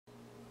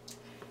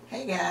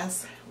Hey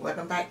guys,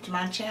 welcome back to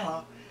my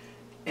channel,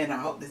 and I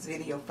hope this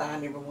video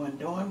find everyone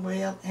doing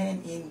well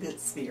and in good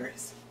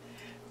spirits.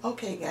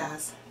 Okay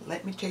guys,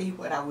 let me tell you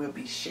what I will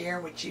be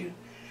sharing with you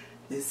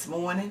this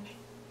morning.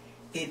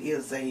 It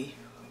is a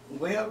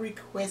well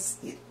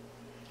requested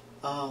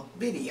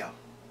video.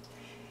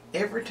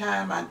 Every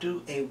time I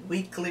do a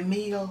weekly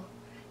meal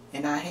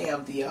and I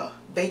have the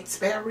baked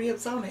spare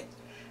ribs on it,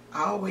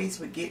 I always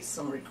would get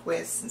some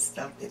requests and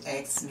stuff that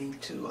asks me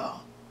to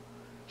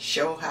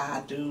show how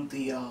I do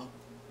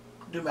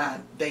my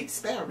baked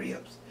spare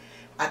ribs.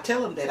 I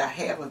tell them that I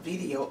have a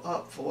video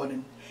up for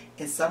it,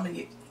 and some of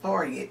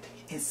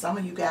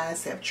you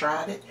guys have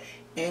tried it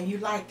and you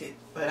liked it.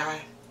 But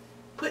I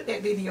put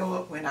that video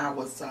up when I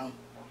was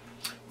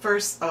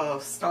first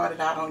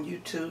started out on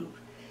YouTube,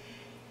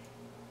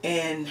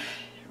 and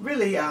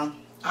really I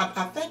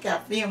think I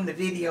filmed the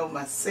video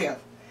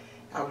myself.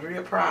 I was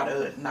real proud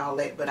of it and all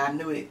that, but I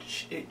knew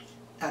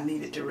I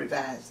needed to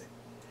revise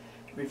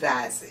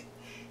it.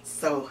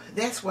 So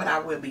that's what I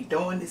will be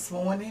doing this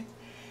morning.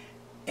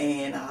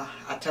 And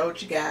I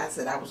told you guys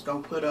that I was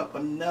going to put up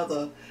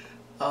another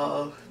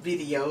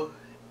video,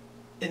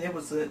 and it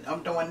was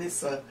I'm doing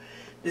this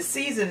the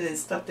seasoning and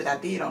stuff that I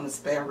did on the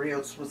spare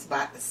ribs was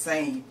about the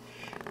same,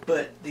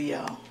 but the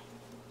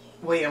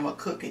way I'm going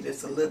to cook it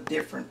is a little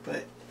different.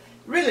 But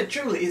really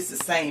truly it's the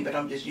same, but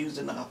I'm just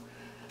using a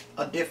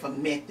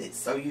different method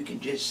so you can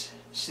just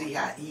see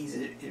how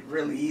easy it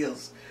really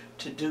is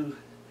to do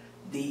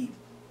the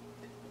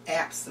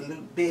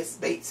absolute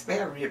best baked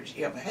spare ribs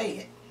you ever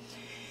had.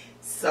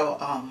 So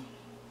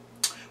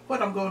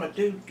what I'm going to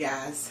do,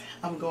 guys,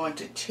 I'm going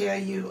to tell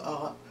you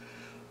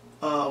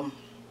I'm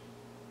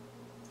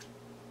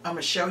going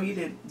to show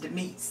you the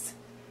meats,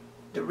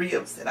 the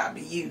ribs that I'll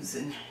be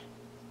using,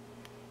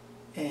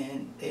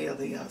 and they're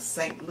the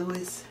St.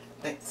 Louis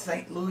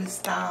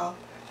style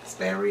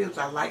spare ribs.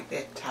 I like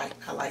that type.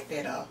 I like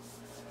that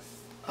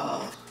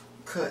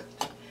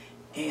cut.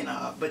 And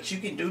but you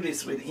can do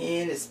this with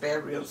any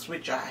spare ribs,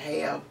 which I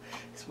have.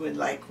 It's with,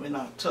 like, when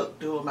Tuck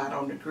do them out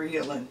on the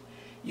grill, and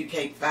you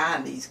can't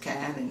find these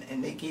kind,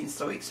 and they're getting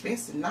so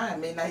expensive now. I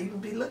may not even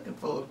be looking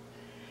for them.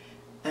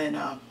 And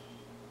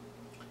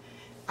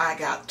I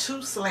got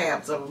 2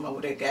 slabs of them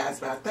over there, guys,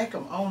 but I think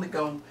I'm only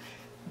gonna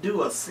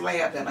do a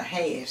slab and a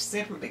half,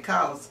 simply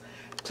because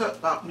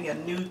Tuck bought me a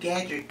new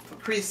gadget for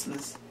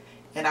Christmas,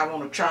 and I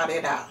want to try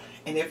that out.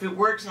 And if it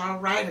works all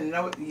right and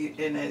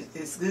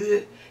it's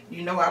good,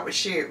 you know I would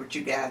share it with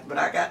you guys. But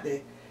I got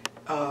to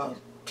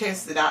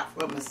test it out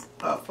for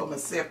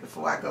myself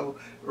before I go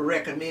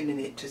recommending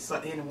it to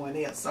someone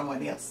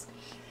else.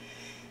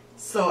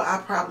 So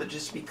I'll probably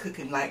just be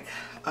cooking like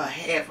a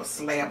half a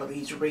slab of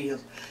these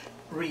ribs.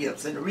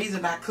 And the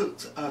reason I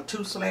cooked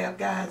 2 slabs,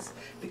 guys,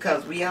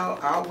 because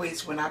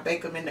always, when I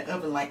bake them in the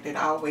oven like that,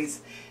 I always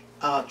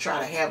try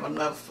to have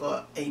enough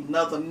for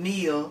another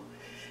meal.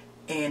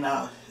 And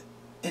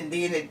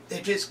then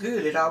it's just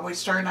good. It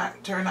always turn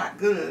out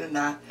good.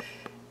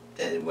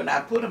 And when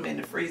I put them in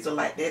the freezer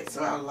like that,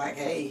 so I was like,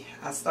 hey,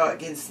 I started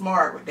getting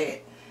smart with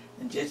that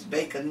and just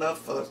bake enough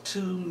for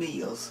 2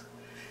 meals.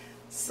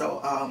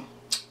 So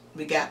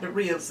we got the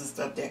ribs and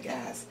stuff there,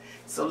 guys.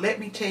 So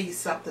let me tell you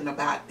something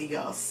about the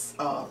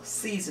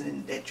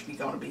seasoning that we're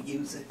going to be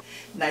using.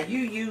 Now, you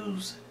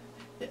use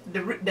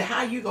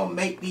how you gonna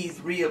make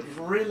these ribs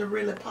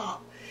really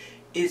pop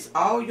is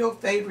all your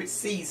favorite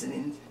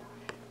seasonings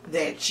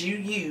that you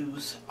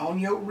use on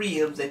your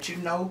ribs that you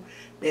know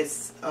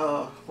that's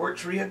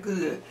works real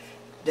good.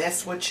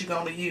 That's what you're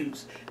gonna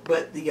use.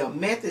 But the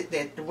method,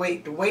 the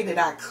way that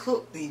I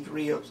cook these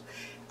ribs,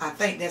 I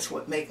think that's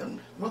what make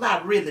them, well,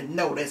 I really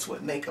know that's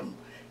what make them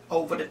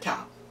over the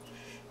top,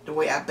 the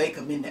way I bake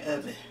them in the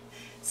oven.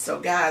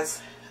 So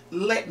guys,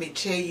 let me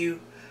tell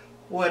you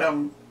what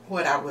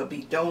I will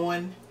be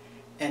doing,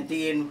 and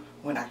then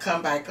when I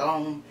come back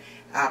on,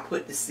 I'll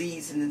put the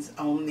seasonings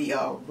on the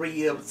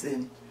ribs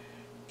and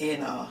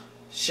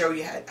show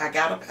you how I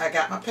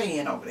got my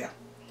pan over there.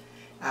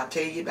 I'll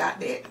tell you about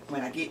that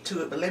when I get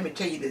to it. But let me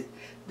tell you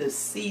the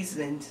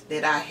seasonings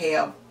that I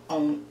have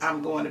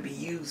I'm going to be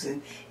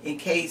using, in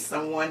case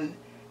someone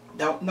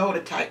don't know the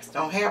types,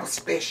 don't have a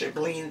special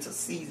blends of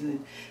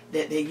seasoning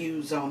that they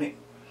use on it,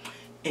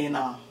 and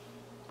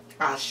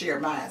I'll share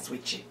mine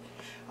with you.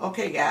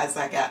 Okay guys,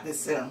 I got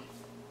this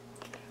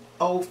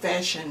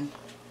old-fashioned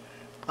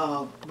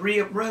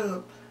rib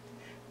rub.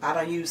 I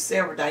done used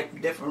several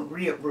different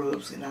rib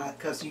rubs,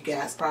 because you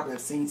guys probably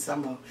have seen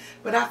some of them.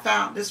 But I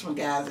found this one,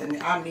 guys, and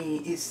I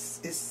mean,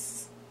 it's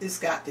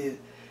got the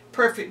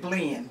perfect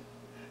blend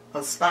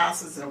of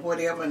spices and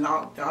whatever and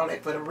all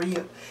that for the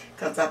rib.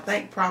 Because I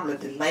think probably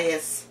the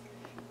last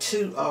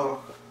 2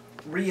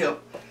 rib,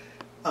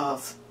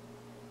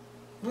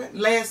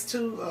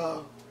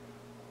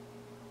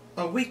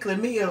 a weekly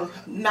meal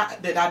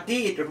that I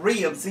did the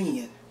ribs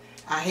in,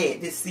 I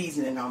had this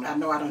seasoning on it. I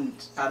know I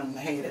done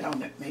had it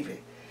on it maybe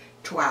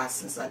twice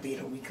since I did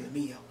a weekly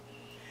meal.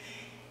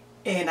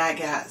 And I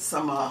got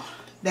some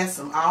that's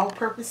some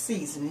all-purpose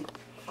seasoning.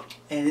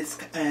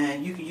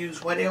 And you can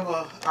use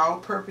whatever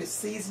all-purpose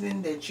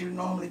seasoning that you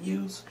normally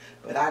use,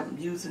 but I'm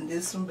using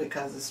this one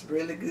because it's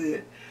really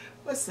good.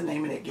 What's the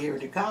name of that, Gary?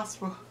 The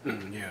Gospel?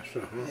 Yes.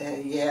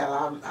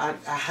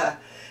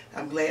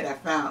 I'm glad I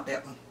found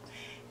that one.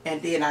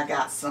 And then I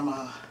got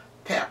some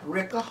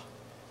paprika,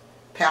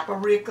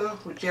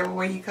 whichever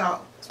way you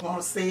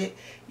want to say it.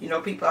 You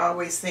know, people are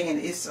always saying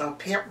it's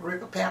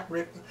paprika.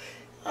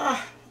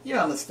 You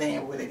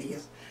understand what it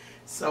is.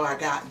 So I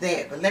got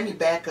that. But let me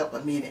back up a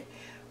minute.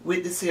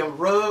 With this here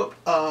rub,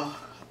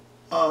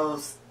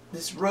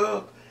 this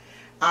rub,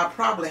 I'm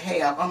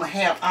gonna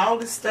have all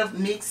this stuff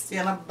mixed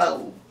in a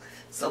bowl.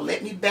 So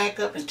let me back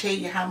up and tell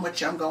you how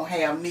much I'm gonna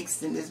have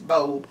mixed in this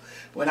bowl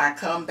when I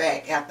come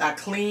back after I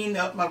clean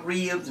up my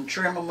ribs and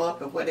trim them up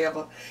and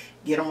whatever,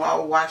 get them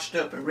all washed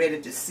up and ready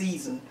to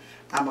season.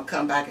 I'm gonna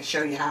come back and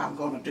show you how I'm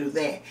gonna do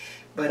that.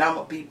 But I'm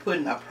gonna be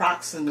putting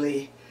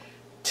approximately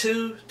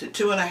 2 to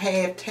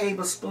 2.5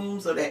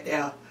 tablespoons of that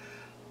there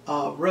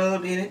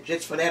rub in it,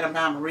 just for that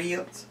amount of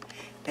ribs.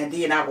 And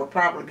then I will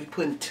probably be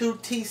putting 2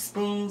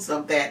 teaspoons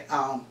of that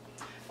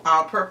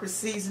all-purpose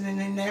seasoning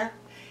in there,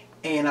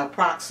 and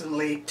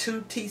approximately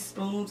 2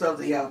 teaspoons of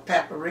the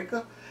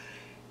paprika.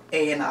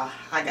 And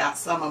I got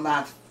some of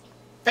my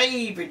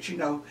favorite, you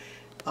know,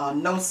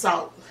 no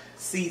salt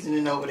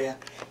seasoning over there.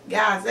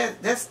 Guys,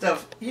 that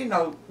stuff, you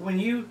know, when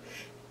you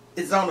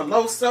is on a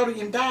low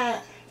sodium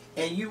diet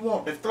and you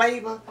want the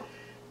flavor,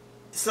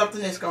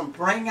 something that's going to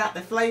bring out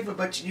the flavor,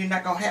 but you're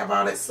not going to have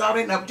all that salt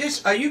in it.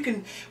 Just, you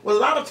can, well, a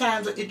lot of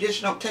times it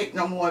just don't take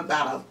no more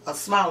about a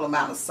small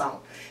amount of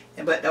salt.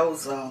 But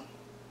those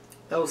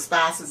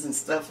spices and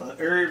stuff,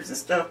 herbs and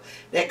stuff,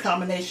 that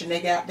combination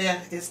they got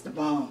there, it's the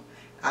bomb.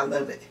 I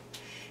love it.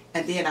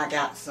 And then I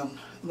got some,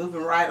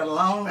 moving right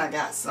along, I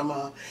got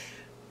some,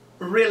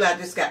 really I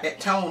just got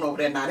that tone over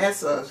there. Now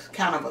that's a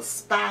kind of a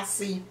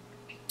spicy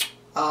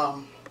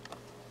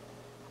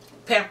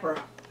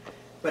pepper,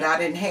 but I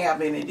didn't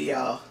have any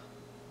of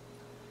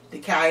the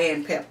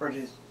cayenne pepper,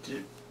 the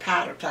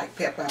powder type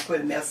pepper I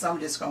put in there. So I'm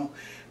just going to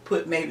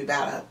put maybe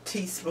about a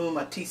teaspoon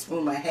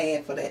and a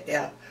half of that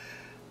there,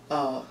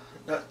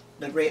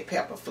 the red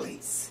pepper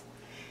flakes.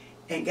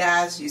 And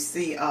guys, you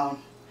see, I'm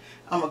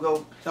gonna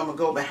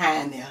go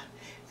behind there.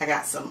 I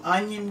got some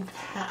onion,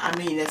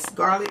 it's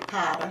garlic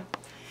powder.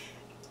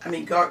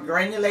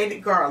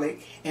 Granulated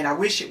garlic, and I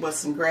wish it was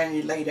some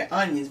granulated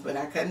onions, but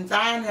I couldn't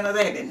find none of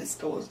that in the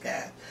stores,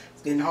 guys.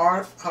 It's getting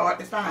hard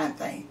to find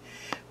things.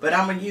 But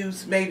I'm gonna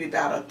use maybe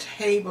about a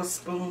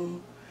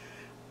tablespoon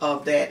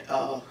of that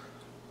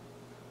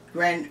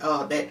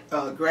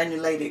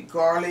granulated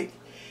garlic,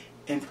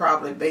 and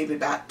probably maybe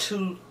about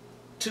 2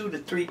 to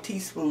 3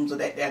 teaspoons of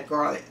that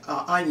garlic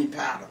onion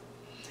powder.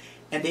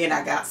 And then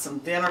I got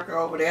some vinegar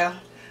over there.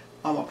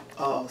 I'm going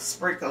to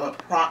sprinkle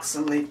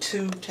approximately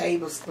 2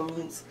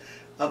 tablespoons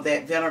of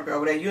that vinegar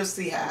over there. You'll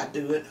see how I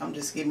do it. I'm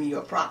just giving you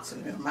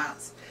approximate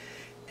amounts.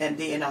 And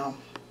then,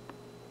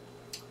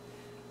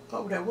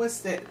 what's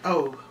that?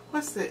 Oh,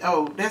 that's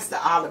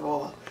the olive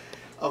oil.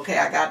 Okay,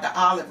 I got the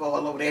olive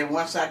oil over there.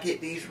 Once I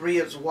get these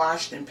ribs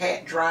washed and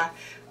pat dry,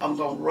 I'm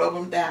going to rub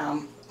them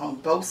down on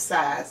both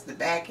sides, the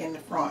back and the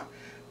front,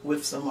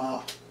 with some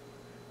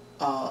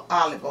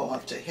olive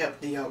oil to help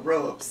the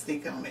rub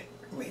stick on it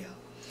well.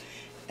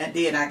 And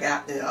then I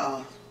got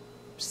the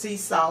sea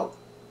salt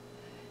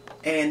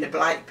and the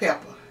black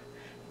pepper.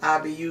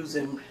 I'll be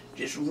using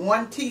just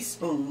 1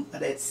 teaspoon of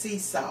that sea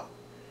salt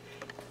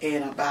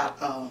and about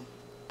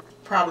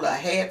probably a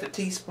half a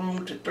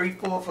teaspoon to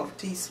 3/4 of a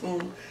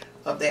teaspoon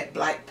of that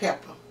black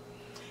pepper.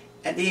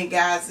 And then,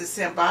 guys, this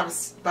here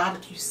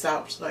barbecue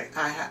sauce like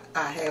I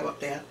have up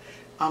there.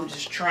 I'm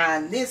just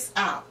trying this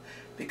out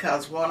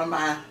because one of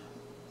my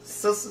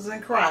sisters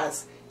in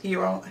Christ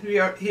here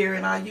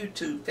in our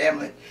YouTube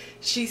family,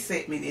 she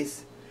sent me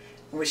this.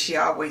 Well, she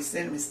always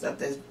sends me stuff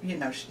that's, you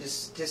know, she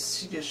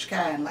just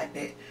kind like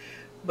that.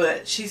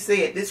 But she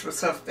said this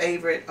was her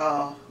favorite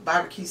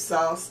barbecue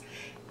sauce,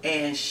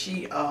 and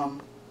she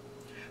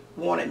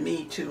wanted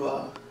me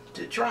to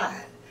try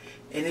it.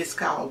 And it's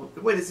called,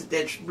 what is it?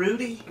 That's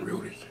Rudy's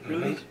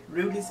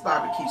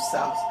barbecue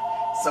sauce.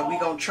 So we're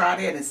gonna try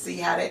that and see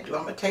how that do.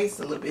 I'm gonna taste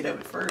a little bit of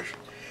it first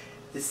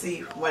to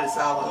see what it's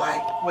all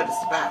like, what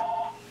it's about.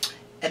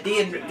 And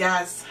then,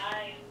 guys,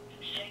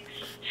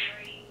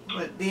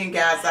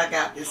 I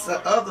got this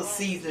other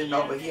seasoning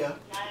over here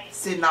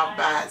sitting off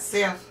by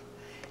itself,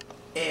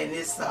 and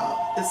it's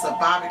a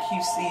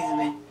barbecue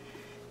seasoning.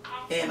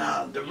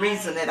 And the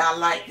reason that I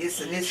like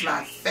this, and it's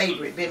my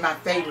favorite, been my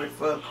favorite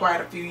for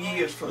quite a few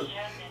years for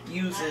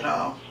using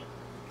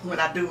when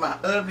I do my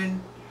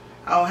oven.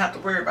 I don't have to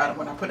worry about it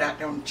when I put it out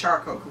there on the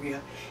charcoal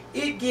grill.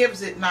 It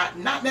gives it not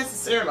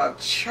necessarily a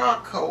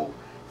charcoal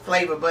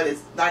flavor, but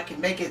it's like it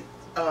make it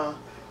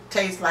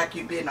taste like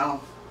it been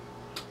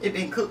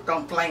cooked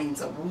on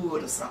flames of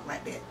wood or something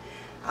like that.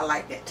 I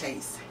like that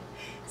taste.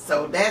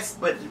 So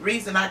but the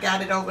reason I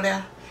got it over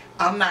there,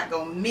 I'm not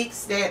gonna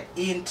mix that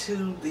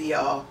into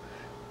the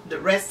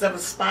rest of the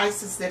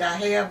spices that I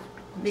have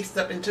mixed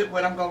up into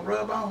what I'm gonna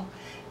rub on.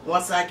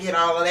 once I get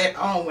all of that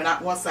on,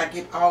 once I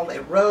get all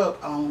that rub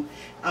on,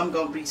 I'm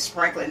going to be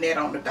sprinkling that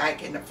on the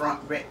back and the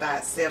front right by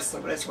itself, so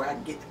that's where I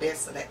can get the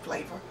best of that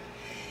flavor.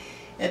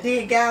 And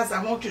then guys,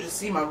 I want you to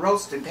see my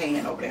roasting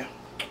pan over there.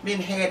 Been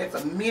had it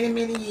for many,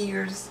 many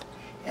years.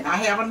 And I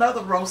have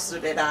another roaster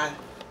that I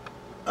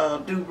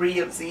do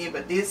ribs in,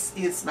 but this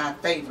is my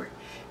favorite.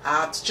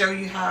 I'll show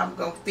you how I'm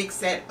going to fix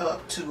that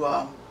up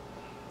to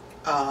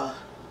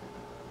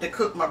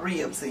cook my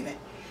ribs in it.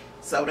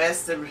 So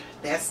that's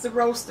the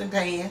roasting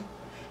pan.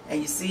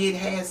 And you see it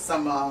has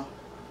some,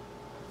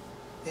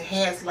 it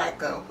has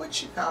like a,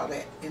 what you call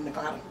that in the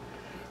bottom?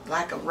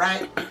 Like a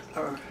ribbed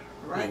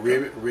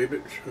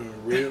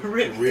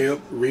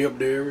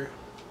area.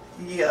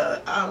 Yeah,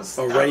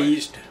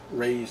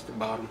 raised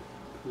bottom.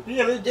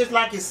 Yeah, it's just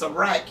like it's a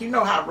rack. You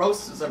know how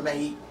roasters are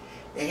made.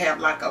 They have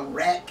like a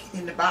rack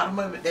in the bottom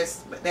of it.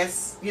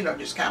 That's you know,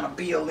 just kind of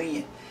built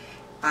in.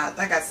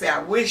 Like I said,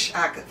 I wish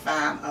I could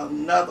find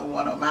another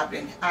one of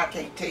them. I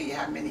can't tell you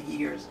how many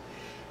years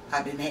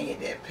I've been had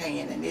that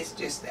pan, and it's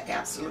just the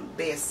absolute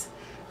best.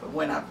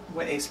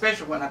 But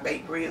especially when I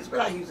bake ribs,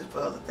 but I use it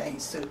for other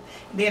things too.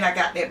 And then I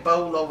got that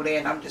bowl over there,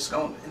 and I'm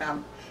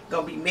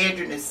gonna be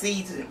measuring the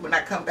seasoning. When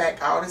I come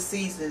back, all the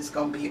seasoning is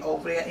gonna be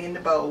over there in the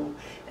bowl.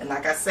 And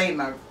like I say,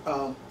 my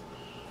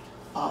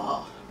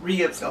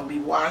ribs gonna be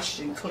washed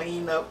and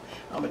cleaned up.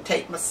 I'm gonna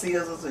take my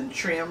scissors and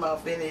trim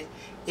off any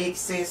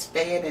excess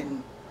fat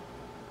and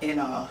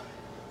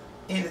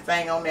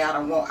anything on there I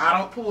don't want. I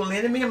don't pull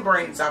any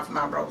membranes off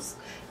my ribs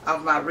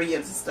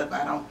and stuff.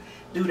 I don't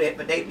do that,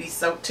 but they be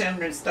so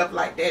tender and stuff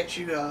like that.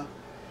 You'll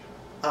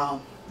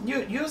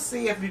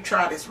see if you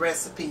try this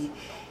recipe.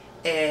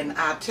 And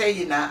I'll tell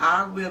you now,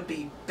 I will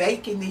be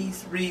baking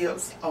these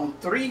ribs on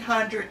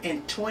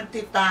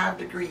 325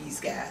 degrees,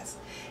 guys.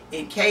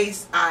 In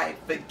case I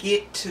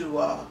forget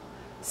to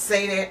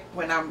say that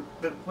when I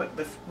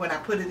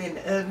put it in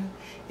the oven,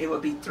 it will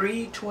be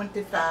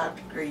 325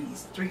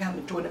 degrees,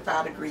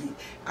 325 degrees.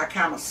 I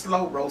kind of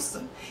slow roast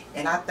them,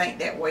 and I think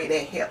that way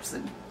that helps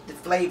the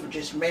flavor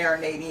just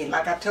marinate in.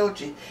 Like I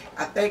told you,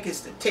 I think it's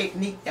the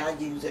technique I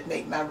use that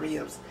make my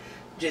ribs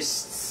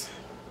just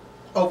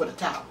over the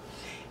top.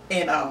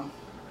 And how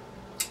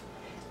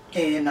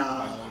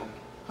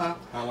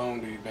long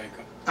do you bake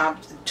them?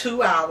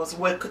 2 hours.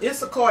 Well,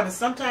 it's according.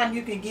 Sometimes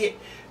you can get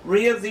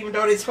ribs, even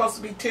though they're supposed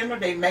to be tender,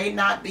 they may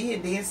not be,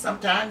 and then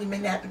sometimes you may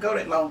not have to go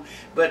that long.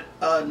 But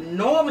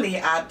normally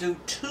I do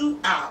 2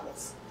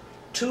 hours.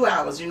 2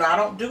 hours. You know, I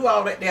don't do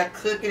all that there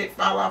cooking it,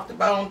 fall off the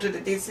bone to the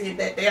this and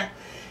that there.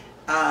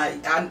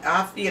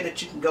 I feel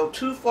that you can go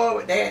too far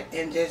with that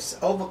and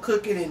just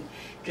overcook it and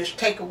just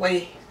take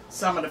away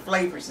some of the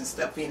flavors and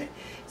stuff in it.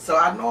 So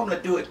I normally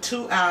do it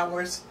 2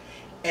 hours,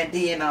 and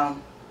then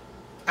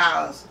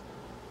I'll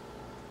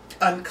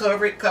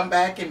uncover it, come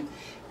back and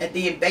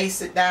then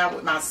base it down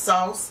with my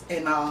sauce,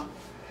 and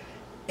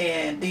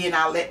then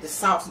I'll let the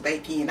sauce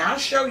bake in. I'll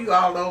show you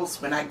all those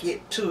when I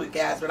get to it,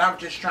 guys, but I'm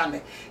just trying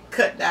to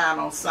cut down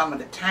on some of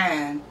the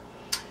time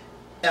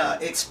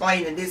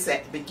explaining this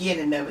at the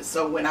beginning of it,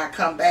 so when I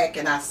come back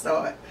and I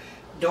start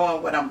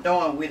doing what I'm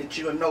doing with it,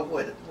 you'll know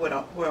where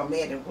I'm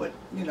at and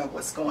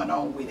what's going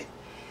on with it.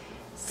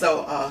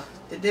 So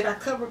did I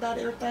cover about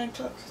everything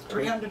to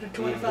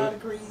 325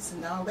 degrees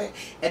and all that?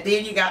 And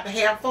then you got to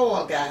have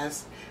foil,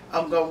 guys.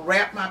 I'm gonna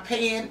wrap my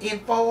pan in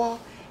foil,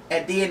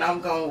 and then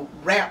I'm gonna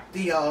wrap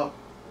the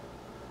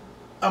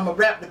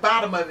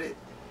bottom of it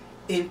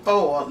in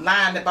foil,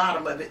 line the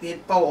bottom of it in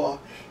foil,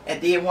 and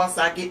then once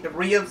I get the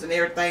ribs and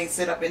everything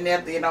set up in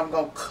there, then I'm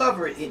gonna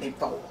cover it in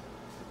foil.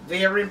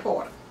 Very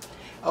important.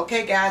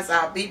 Okay, guys,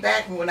 I'll be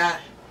back, and when I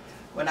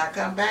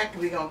come back,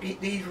 we're gonna get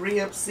these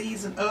ribs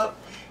seasoned up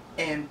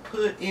and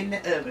put in the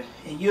oven,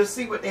 and you'll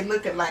see what they're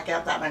looking like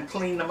after I done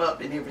clean them up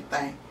and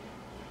everything.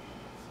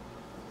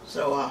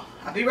 So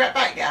I'll be right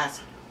back, guys.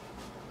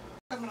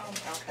 Coming on.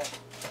 Okay.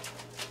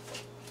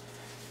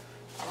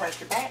 All right,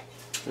 you're back.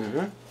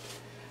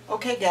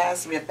 Okay,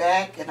 guys, we're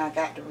back, and I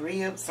got the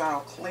ribs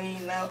all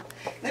cleaned up.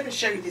 Let me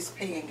show you this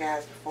pan,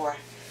 guys, before I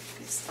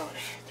get started.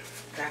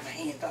 Grab my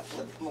hand up a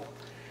little bit more.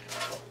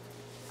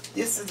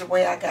 This is the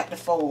way I got the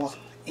foil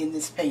in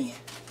this pan,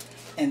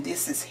 and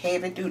this is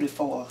heavy duty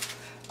foil.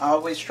 I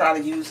always try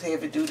to use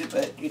heavy duty,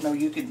 but you know,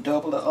 you can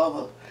double the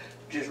other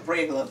just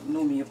regular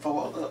aluminum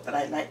foil up, but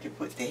I like to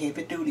put the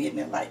heavy duty in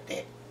there like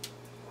that.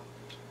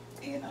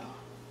 And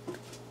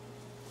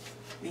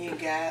then,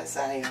 guys,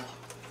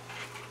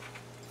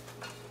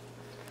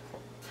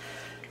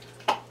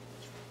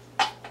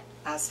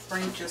 I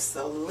spray just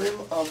a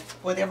little of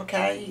whatever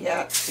kind you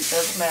got. It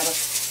doesn't matter.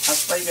 I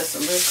spray just a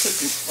little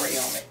cooking spray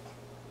on it.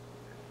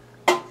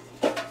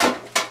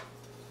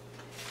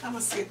 I'm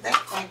going to get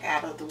that back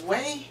out of the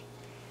way.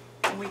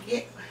 And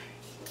let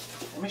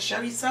me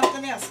show you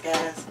something else,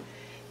 guys.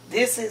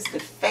 This is the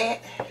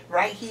fat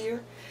right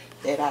here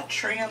that I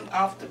trimmed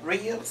off the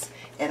ribs.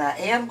 And I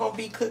am going to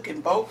be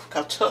cooking both,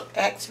 because Chuck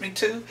asked me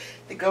to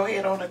go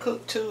ahead on and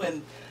cook too.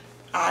 And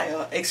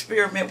I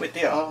experiment with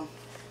the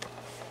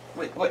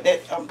with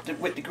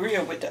the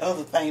grill with the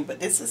other thing. But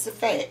this is the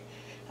fat.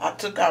 I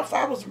took off.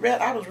 I was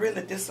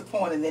really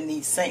disappointed in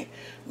these St.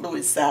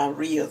 Louis style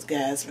ribs,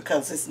 guys,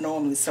 because it's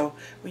normally so.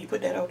 Will you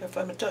put that over there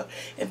for me, Tuck?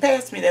 And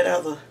pass me that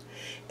other.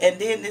 And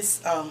then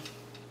this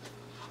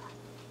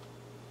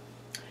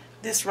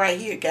right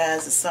here,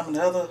 guys, is some of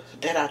the other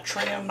that I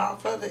trimmed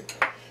off of it.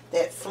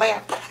 That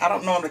flap, I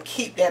don't normally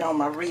keep that on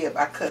my rib.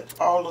 I cut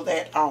all of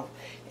that off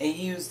and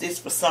use this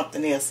for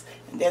something else.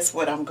 And that's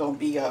what I'm going to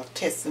be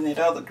testing that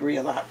other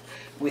grill out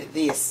with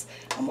this.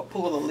 I'm going to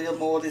pull a little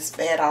more of this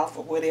fat off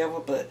or whatever,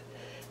 but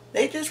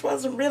they just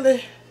wasn't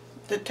really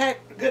the type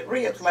of good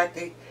ribs like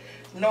they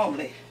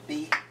normally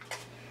be.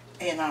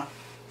 And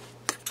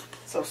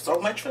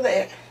so much for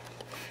that.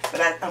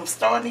 But I'm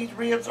starting these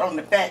ribs on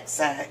the back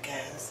side,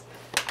 guys.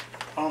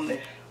 On the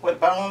where the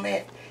bone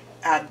at.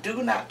 I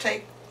do not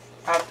take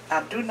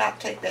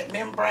that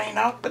membrane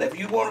off, but if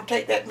you want to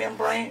take that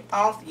membrane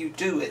off, you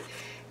do it.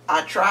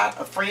 I tried,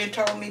 a friend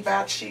told me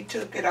about it, she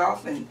took it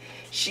off and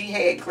she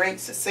had great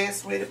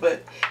success with it,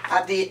 but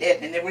I did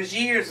that and it was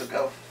years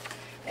ago.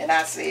 And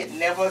I said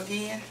never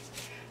again.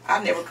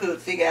 I never could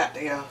figure out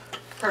the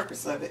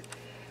purpose of it,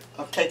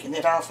 of taking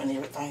it off and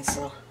everything.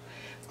 So,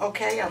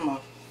 okay, I'm going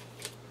to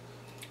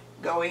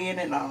go in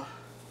and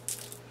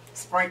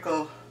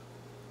sprinkle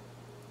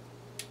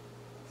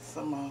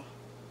some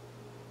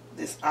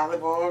this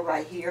olive oil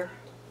right here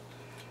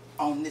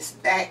on this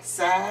back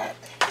side,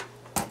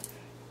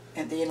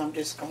 and then I'm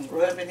just going to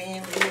rub it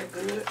in real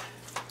good.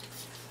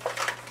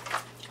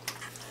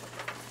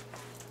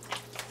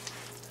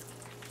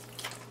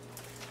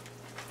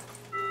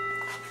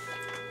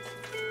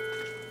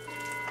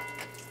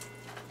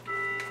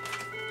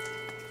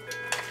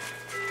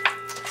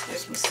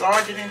 Just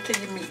massage it into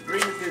your meat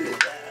real good,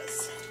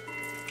 guys.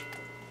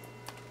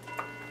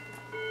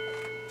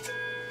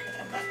 Okay,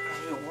 I'm not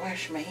going to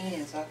wash my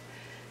hands off.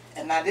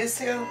 And now this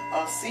here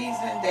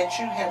seasoning that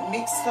you have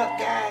mixed up,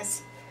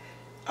 guys,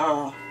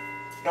 don't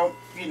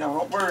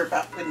worry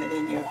about putting it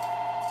in your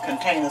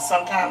container.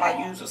 Sometimes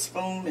I use a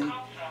spoon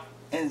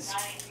and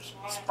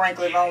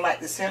sprinkle it on like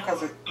this here,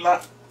 because a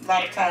lot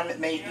of time it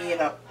may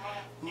end up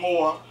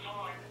more.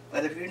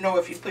 But if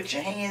you put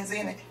your hands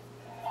in it,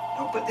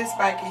 don't put this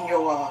back in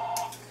your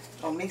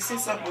don't mix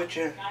this up with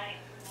your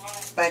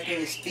back in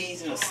your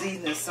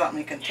seasoning or something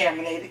and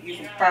contaminate it. You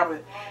can probably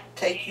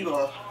take you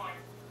a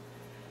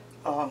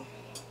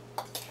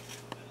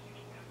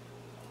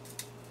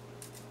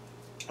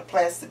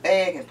plastic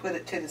bag and put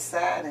it to the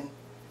side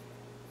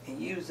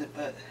and use it,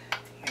 but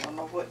you don't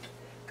know what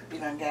could be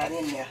done got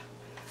in there.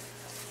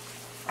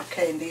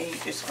 Okay, and then you're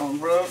just gonna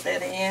rub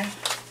that in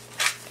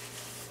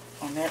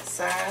on that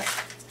side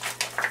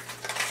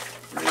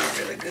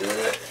really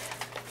good.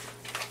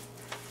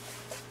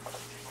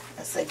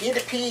 I say get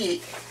a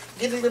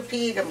little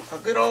pig a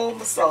good old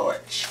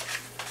massage.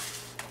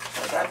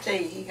 Cause I tell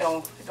you, he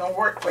gonna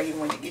work for you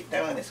when you get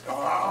done. It's gonna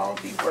all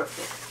be worth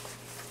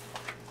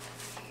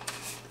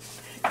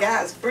it.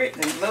 Guys,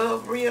 Brittany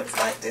love ribs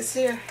like this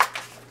here.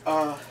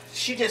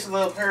 She just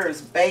love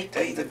hers baked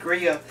or either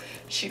grilled.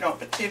 She don't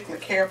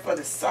particularly care for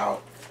the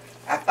salt.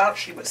 I thought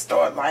she would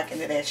start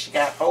liking it as she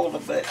got older,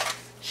 but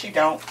she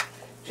don't.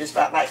 Just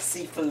about like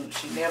seafood.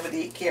 She never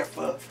did care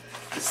for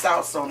the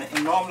sauce on it.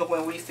 And normally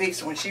when we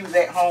fix it, when she was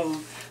at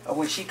home or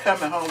when she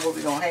coming home where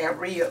we gonna have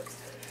ribs,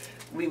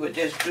 we would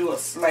just do a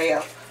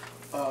slab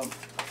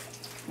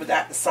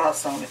without the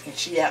sauce on it, and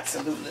she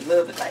absolutely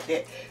loved it like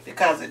that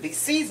because it be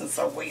seasoned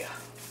so well.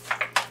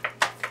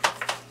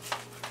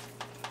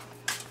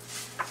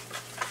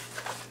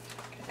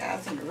 Okay,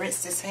 guys, I'm gonna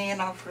rinse this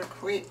hand off real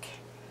quick.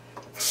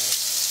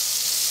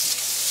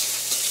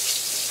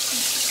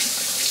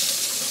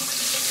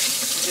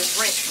 Just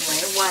rinse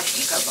them and wash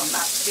them because I'm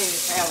not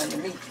finished handling the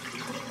meat.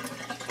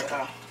 But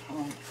I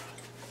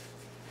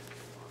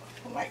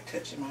don't like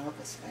touching my other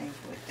things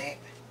with that.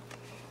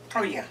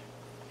 Oh yeah.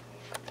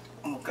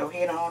 I'm going to go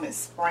ahead on and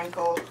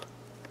sprinkle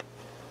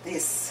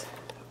this,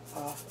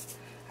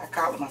 I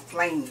call it my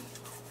flame,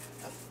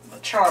 a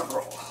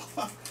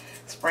charbroil.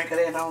 Sprinkle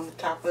that on the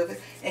top of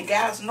it. And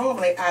guys,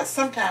 normally,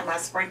 sometimes I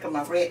sprinkle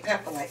my red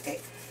pepper like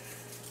that.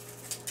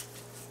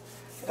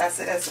 But I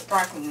said that's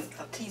approximately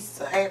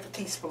half a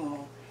teaspoon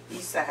on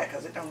each side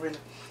because it don't really,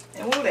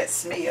 and ooh, that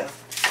smell.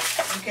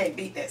 You can't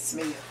beat that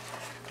smell.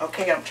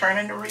 Okay, I'm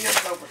turning the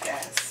ribs over,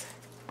 guys.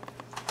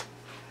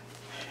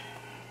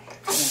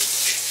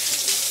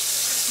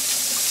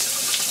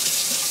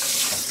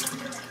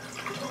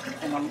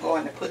 And I'm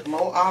going to put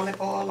more olive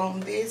oil on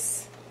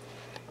this.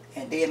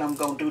 And then I'm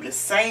going to do the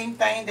same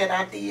thing that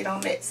I did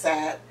on that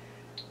side,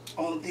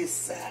 on this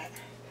side.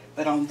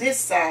 But on this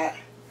side,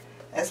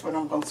 that's when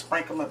I'm going to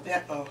sprinkle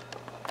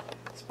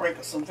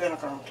some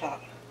vinegar on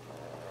top.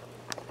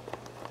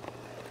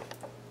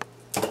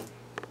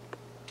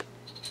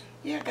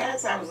 Yeah,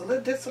 guys, I was a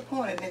little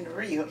disappointed in the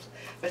ribs.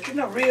 But you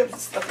know, ribs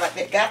and stuff like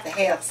that got to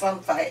have some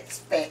fat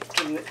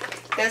to it.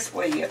 That's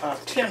where your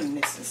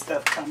tenderness and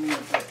stuff come in.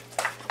 But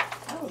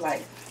I was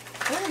like,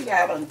 what are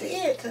y'all done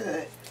did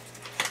to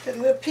the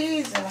little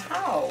pigs and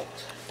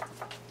hogs?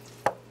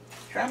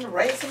 Trying to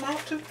raise them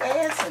out too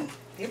fast and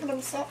giving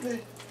them something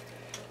to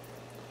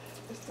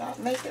just not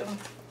make them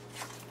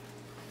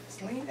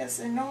clean as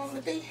it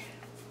normally be.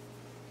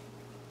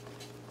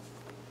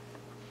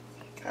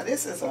 Now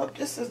this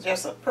is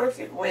just a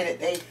perfect way that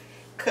they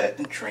cut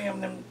and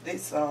trim them.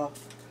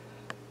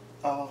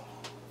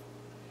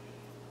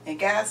 And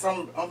guys,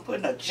 I'm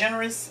putting a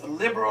generous,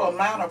 liberal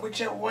amount of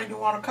whichever one you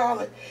want to call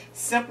it,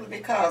 simply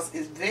because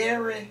it's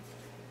very,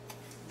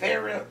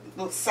 very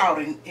little salt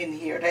in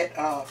here. That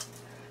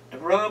the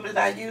rub that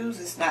I use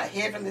is not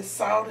heavily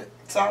salted.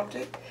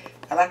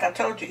 And like I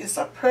told you, it's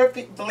a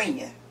perfect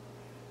blend.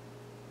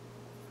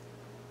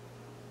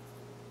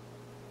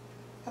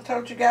 I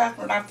told you guys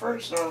when I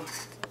first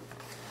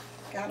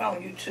got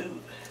on YouTube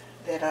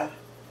that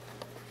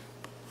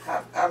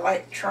I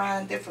like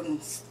trying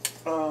different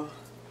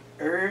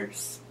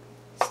herbs,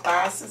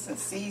 spices, and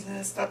seasonings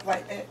and stuff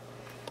like that.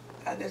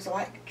 I just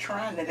like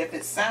trying it if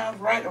it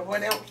sounds right or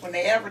whatever when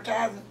they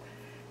advertise it.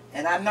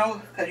 And I know,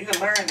 because you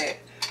can learn that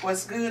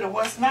what's good or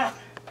what's not.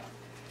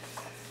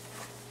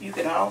 You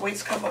can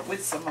always come up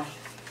with some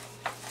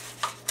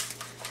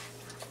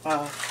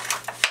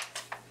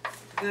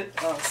good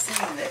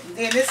seasoning. And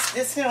then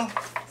this here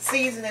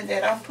seasoning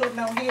that I'm putting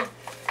on here,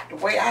 the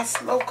way I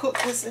slow cook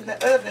this in the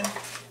oven,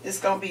 it's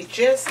going to be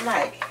just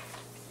like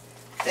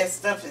that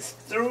stuff is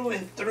through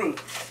and through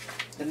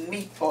the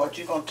meat part.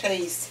 You're going to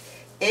taste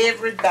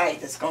every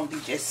bite. It's going to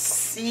be just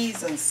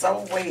seasoned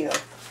so well.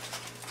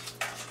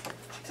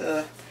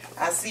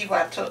 I see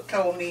why Tuck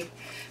told me,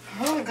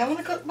 oh, I'm going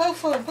to cook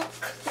both of them.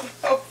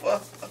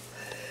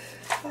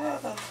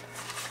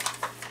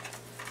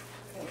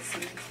 Let's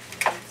see.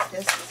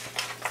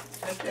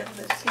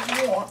 Let's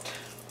see you want.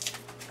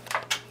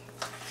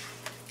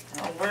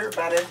 Don't worry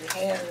about it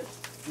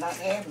not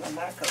having them,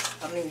 because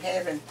I mean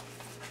having.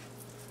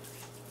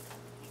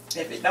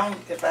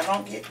 If I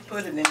don't get to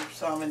put it in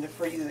some in the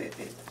freezer,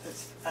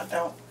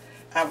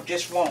 I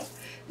just won't.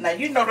 Now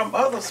you know them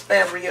other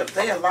spare ribs,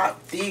 they're a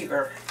lot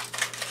bigger,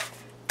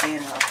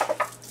 and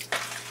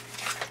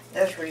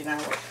that's really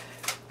not what.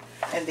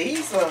 And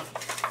these was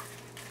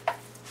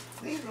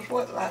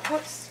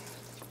what's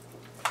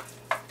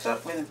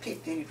Tuck went and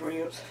picked these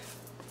ribs.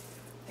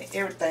 And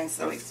everything's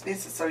so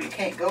expensive, so you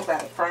can't go by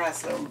the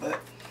price of them. But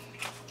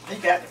they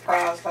got the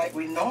price like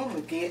we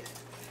normally get,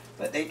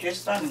 but they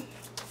just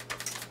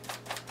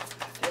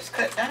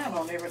cut down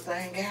on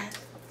everything, guys.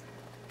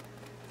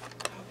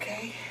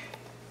 Okay.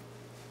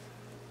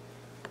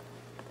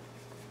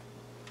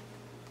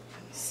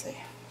 Let me see.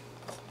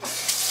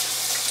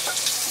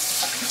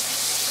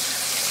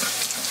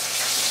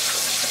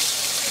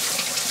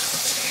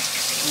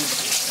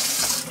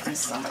 Bring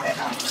some of that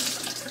out.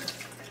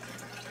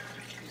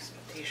 Use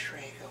my dish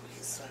rag over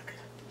here, sucker.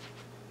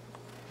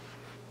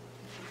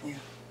 Yeah.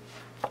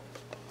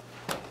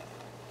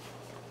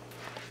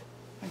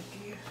 Thank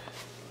you.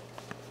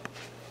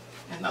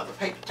 Another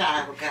paper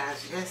towel,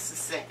 guys. Just a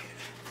second.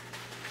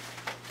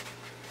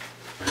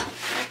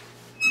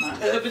 My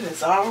oven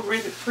is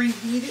already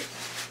preheated.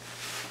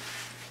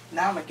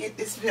 Now I'm gonna get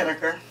this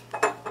vinegar.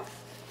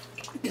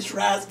 This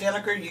rice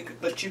vinegar,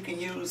 but you can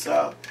use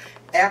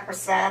apple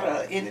cider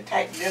or any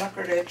type of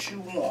vinegar that you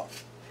want,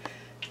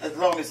 as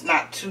long as it's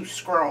not too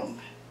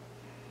strong.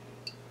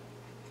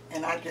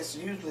 And I just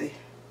usually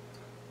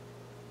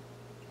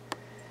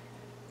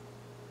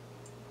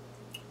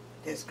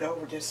just go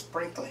over, just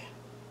sprinkle it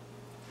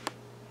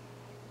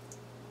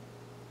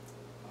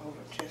over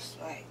just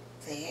like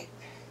that.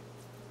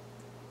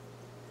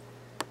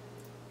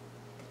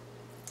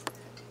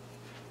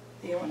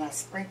 Then when I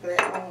sprinkle it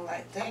on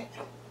like that,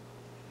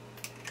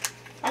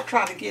 I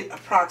try to get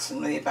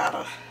approximately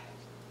about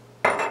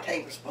a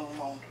tablespoon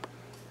on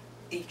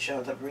each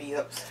of the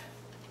ribs.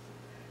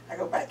 I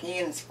go back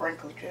in and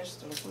sprinkle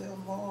just a little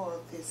more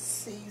of this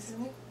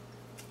seasoning,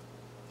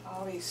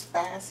 all these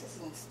spices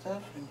and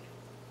stuff. And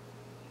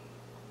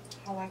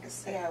all I can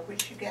say, I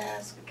wish you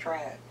guys could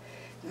try it.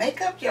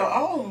 Make up your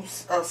own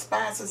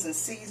spices and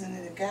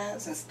seasoning,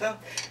 guys, and stuff.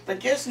 But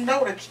just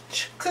know the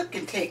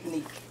cooking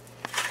technique.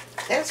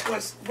 That's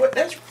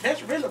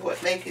really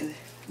what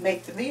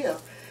make the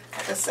meal.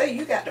 Like I say,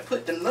 you got to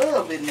put the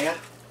love in there,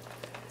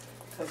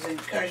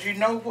 because you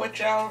know what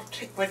your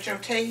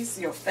taste,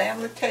 your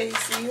family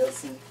taste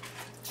is, and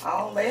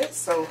all that.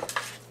 So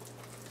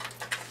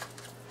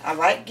I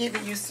like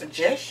giving you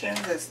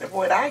suggestions as to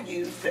what I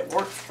use that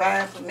works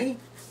fine for me.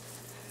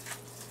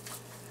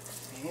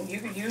 And you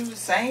can use the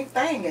same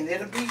thing, and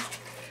it'll be.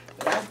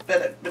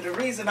 But the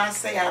reason I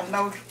say I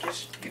know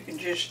you can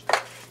just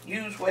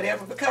use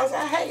whatever, because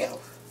I have.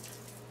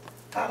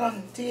 I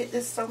done did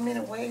this so many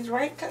ways,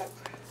 right, Tuck?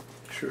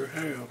 Sure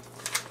have.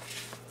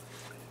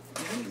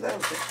 He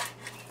loves it.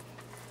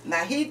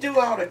 Now he do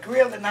all the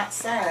grilling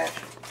outside,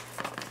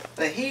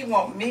 but he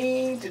want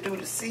me to do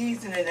the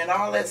seasoning and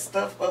all that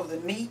stuff of the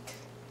meat.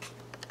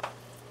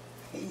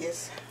 He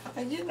is,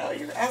 you know,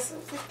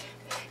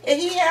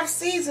 and he have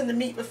seasoned the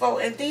meat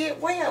before and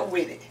did well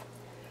with it.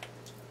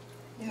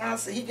 You know,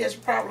 so he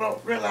just probably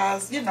don't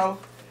realize, you know,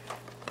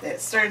 that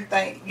certain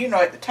thing, you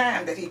know, at the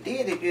time that he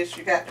did it,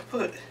 you got to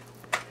put.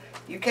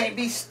 You can't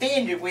be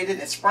stingy with it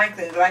and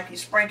sprinkling it like you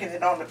sprinkling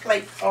it on the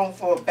plate for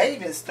a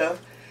baby and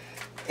stuff.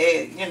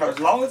 And, you know, as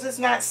long as it's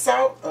not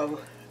salt or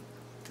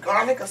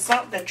garlic or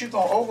something that you're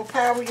going to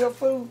overpower your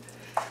food,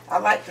 I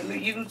like to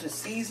use the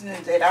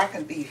seasoning that I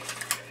can be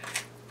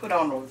put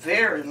on a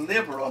very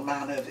liberal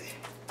amount of it.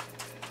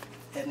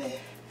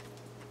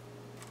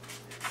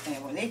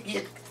 And when it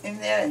get in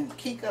there and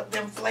kick up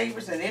them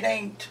flavors and it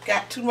ain't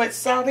got too much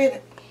salt in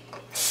it,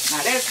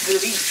 now that's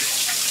good eating.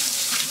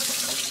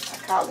 I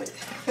call it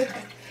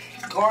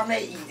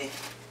gourmet eating.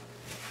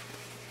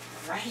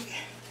 Alright.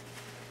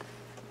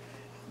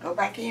 Go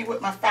back in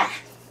with my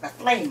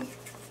flame.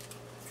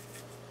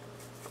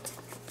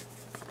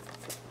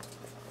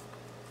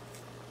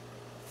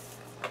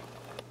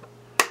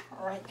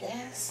 Alright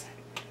guys.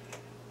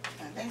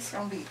 Now that's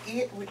going to be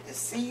it with the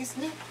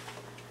seasoning.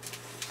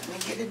 Let me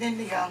get it in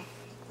the,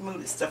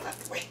 move this stuff out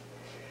the way.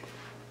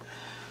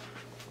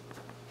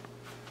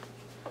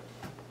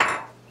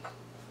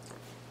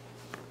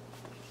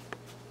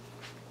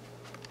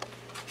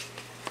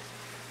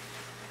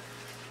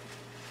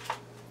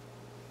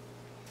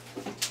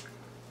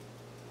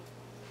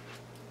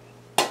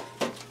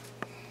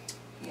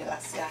 Yeah, I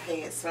see I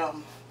had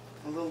some,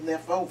 a little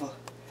left over.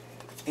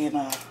 And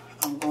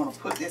I'm going to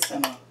put this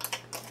in a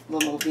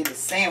little bit of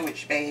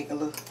sandwich bag, a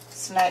little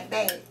snack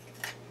bag.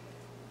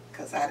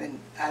 Because I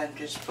didn't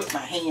just put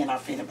my hand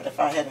off in it, but if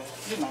I had a,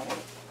 you know,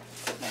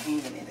 put my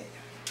hand in it.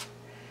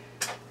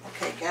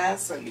 Okay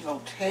guys, so you're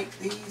going to take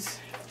these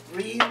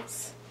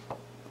ribs,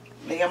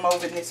 lay them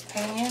over in this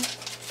pan.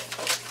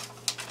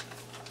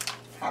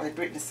 Holly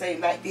Brittany say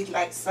like this,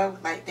 like so,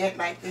 like that,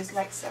 like this,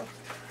 like so.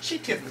 She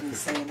typically been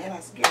saying that. I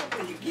said, girl,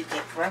 where you get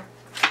that from?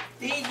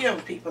 These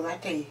young people, I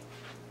tell you.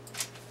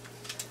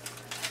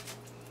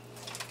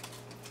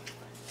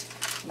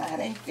 Now it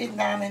ain't fitting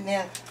down in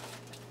there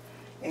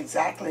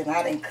exactly, and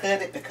I didn't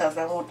cut it because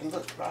I want to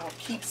look all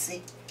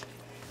keepsy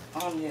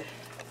on the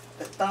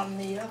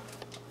thumbnail.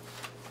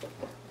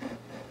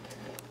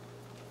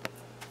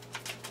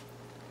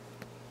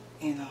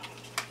 You know.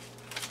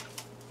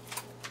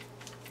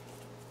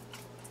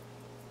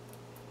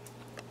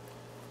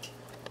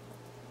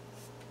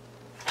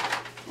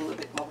 A little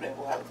bit more than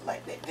water,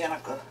 like that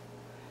vinegar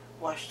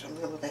washed a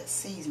little of that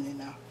seasoning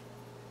out.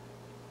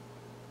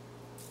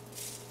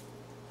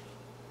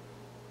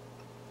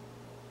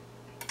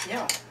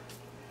 Yeah,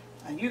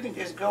 and you can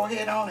just go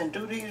ahead on and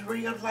do these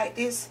ribs like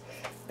this,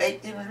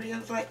 bake them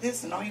ribs like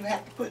this, and don't even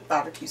have to put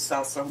barbecue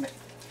sauce on it.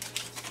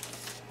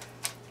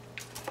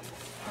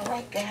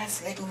 Alright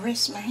guys, let me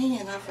rinse my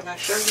hand off and I'll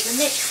show you the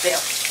next step.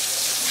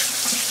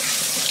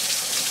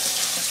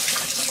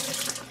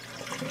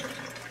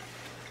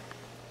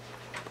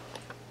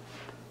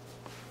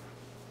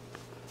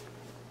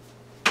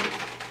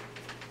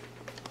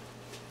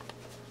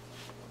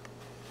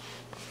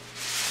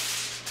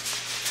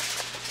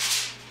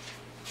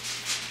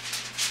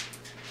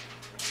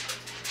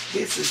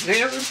 This is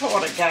very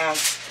important,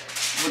 guys,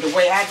 with the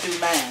way I do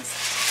mine.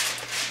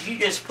 You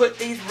just put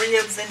these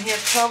ribs in here,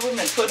 cover them,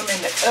 and put them in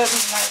the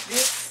oven like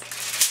this.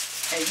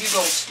 And you're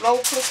going to slow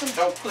cook them.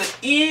 Don't put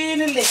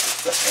any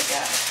liquids up there,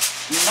 guys.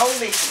 No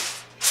liquids.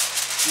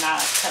 Now,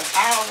 because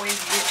I always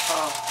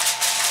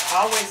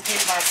get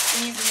my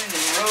seasoning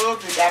and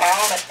rubs. We got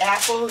all the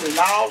apples and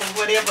all the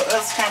whatever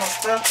else kind of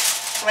stuff,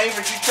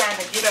 flavors you're trying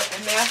to get up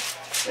in there.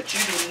 But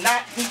you do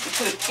not need to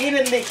put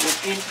any liquid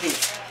in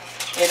this.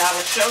 And I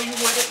will show you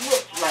what it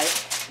looks like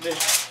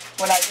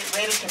when I get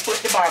ready to put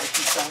the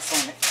barbecue sauce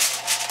on it.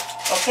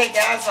 Okay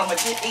guys, I'm going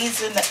to get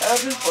these in the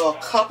oven for a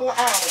couple of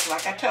hours,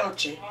 like I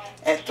told you,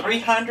 at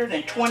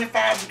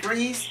 325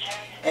 degrees.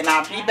 And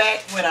I'll be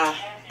back when I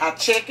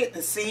check it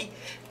to see,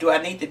 do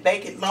I need to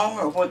bake it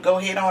longer, or what? Go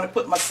ahead on and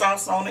put my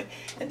sauce on it,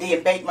 and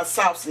then bake my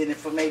sauce in it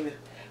for maybe,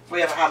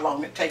 whatever how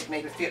long it takes,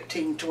 maybe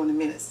 15, 20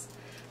 minutes.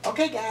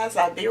 Okay guys,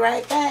 I'll be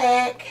right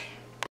back.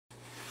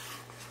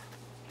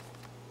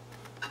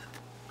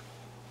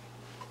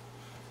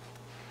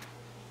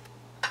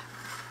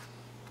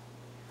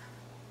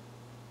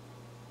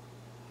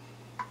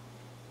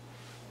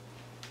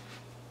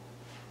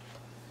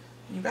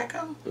 You back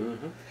on?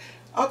 Mm-hmm.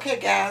 Okay,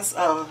 guys.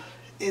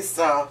 It's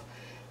the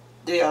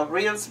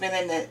ribs been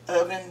in the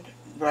oven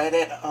right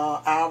at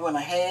an hour and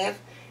a half,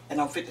 and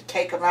I'm fit to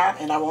take them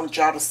out. And I want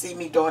y'all to see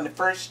me doing the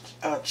first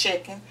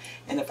checking.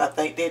 And if I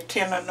think they're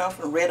tender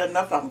enough and red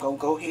enough, I'm gonna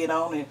go ahead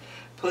on and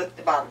put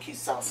the barbecue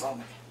sauce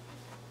on it,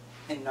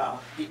 and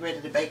get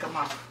ready to bake them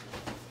off.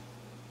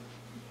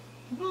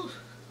 Woo,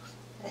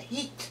 the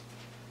heat.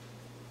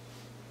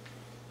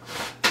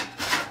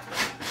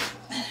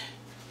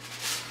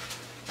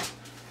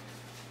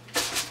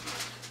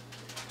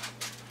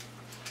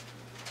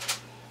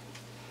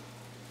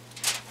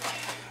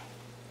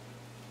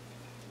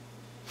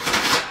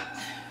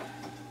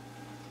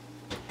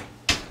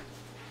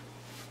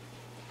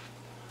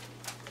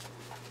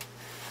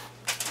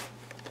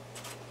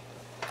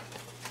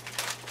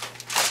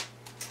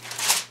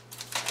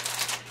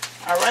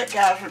 Alright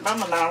guys,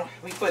 remember now,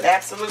 we put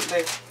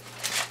absolutely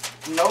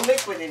no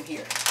liquid in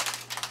here.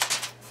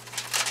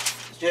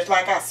 It's just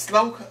like I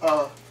slow cook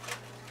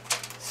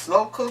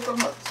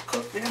them, or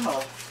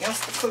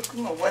instant cook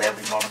them, or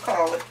whatever you want to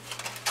call it.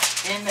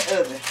 in the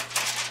oven.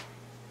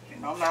 You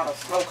know, I'm not a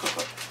slow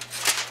cooker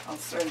on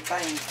certain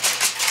things.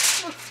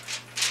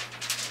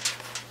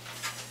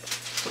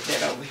 Put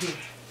that over here.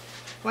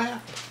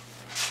 Well,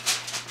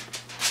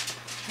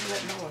 what's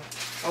that noise?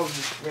 Oh,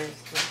 you ready?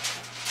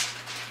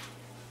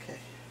 Okay.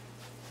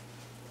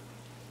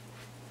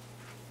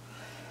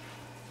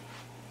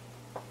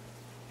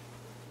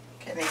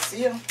 Can they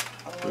see them?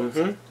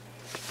 Mm-hmm.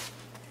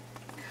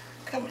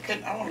 Come,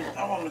 I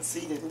want to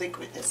see the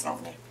liquid that's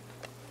on there.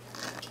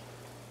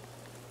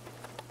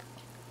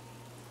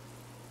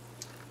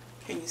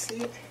 Can you see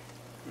it?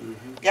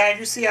 Mm-hmm. Guys,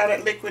 you see all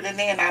that liquid in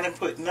there? And I didn't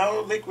put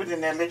no liquid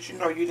in there. Let you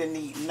know you didn't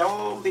need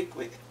no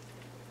liquid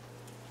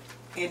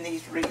in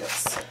these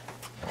ribs.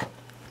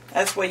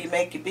 That's where you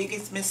make your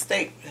biggest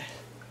mistake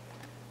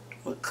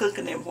with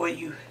cooking them, where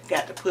you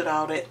got to put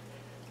all that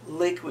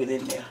liquid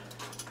in there.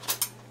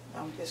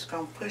 I'm just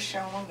going to push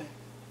on them.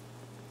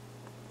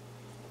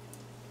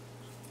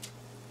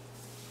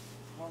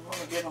 I don't want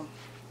to get them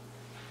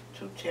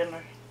too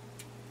tender.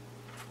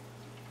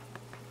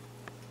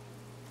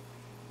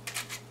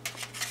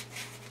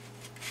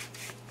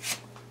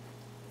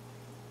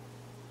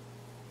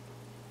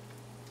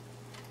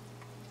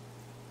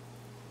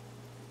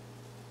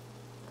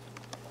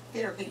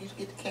 Here, can you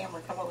get the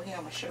camera? Come over here.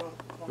 I'm going to show them.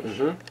 Mm-hmm. If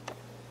you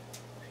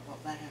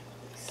don't mind,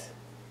 please.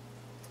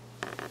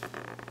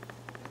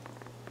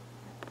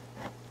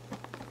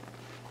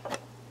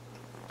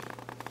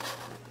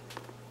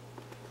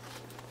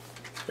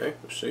 Okay,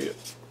 we'll see it.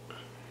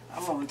 I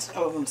want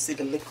them to see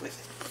the liquid.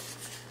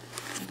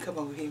 You come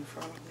over here in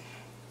front of me.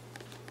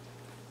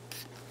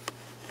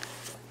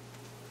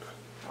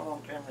 I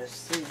want them to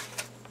see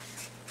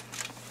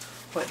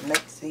what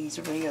makes these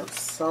ribs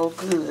so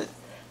good.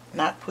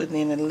 Not putting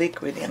any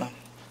liquid in them.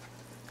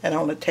 That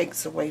only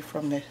takes away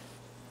from the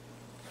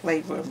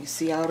flavor. You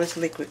see all this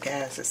liquid,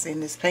 guys, that's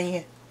in this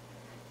pan?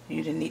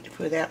 You didn't need to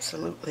put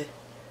absolutely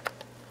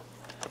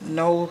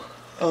no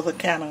other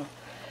kind of,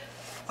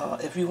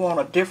 if you want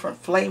a different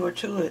flavor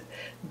to it,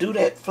 do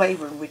that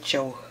flavor with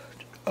your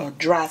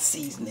dry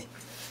seasoning.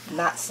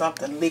 Not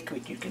something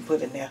liquid you can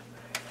put in there.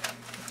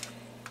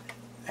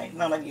 Ain't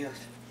none of your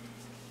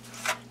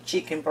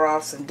chicken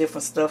broths and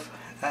different stuff,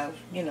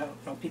 you know,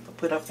 people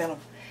put up in them.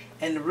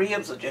 And the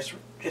ribs are just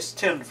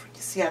tender.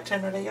 You see how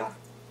tender they are?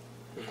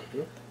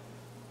 Mm-hmm.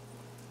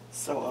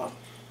 So,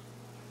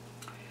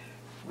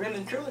 really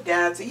and truly,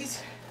 guys,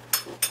 these,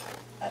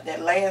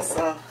 that last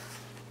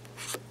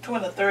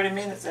 20 to 30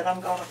 minutes that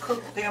I'm going to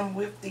cook them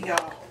with the,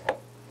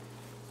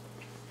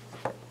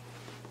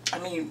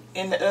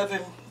 in the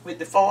oven with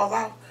the foil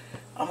out,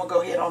 I'm going to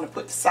go ahead on and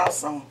put the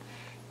sauce on.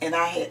 And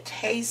I had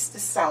tasted the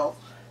salt,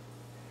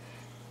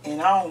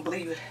 and I don't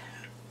believe it.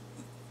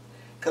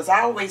 Because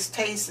I always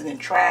taste it and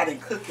try it and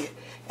cook it.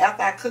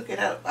 After I cook it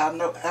up, I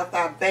know, after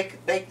I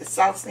bake the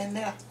sauce in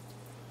there,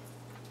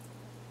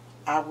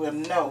 I will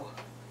know.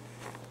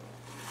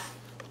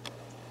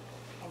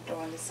 I'm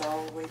doing this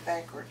all the way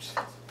backwards.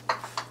 I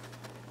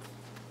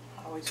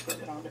always put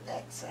it on the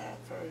back side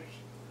first.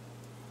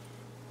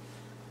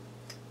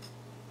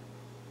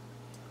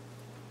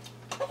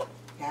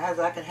 Guys,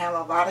 I can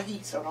handle a lot of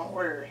heat, so don't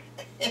worry.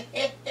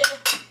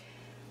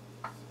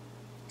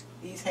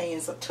 These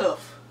hands are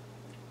tough.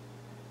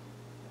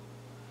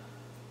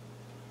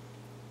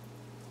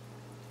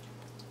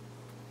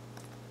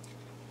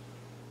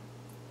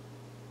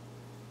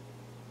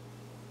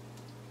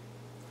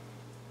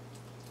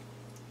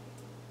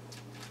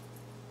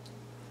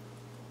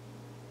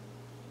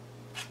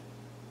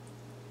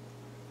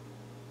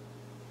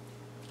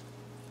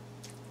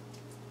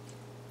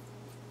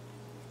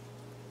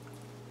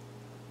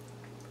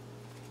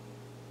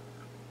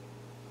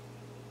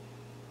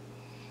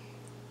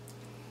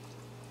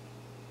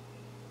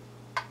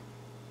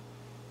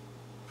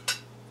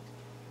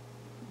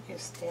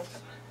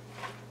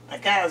 Now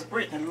guys,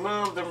 Brittany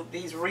loves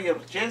these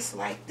ribs just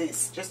like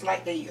this, just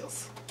like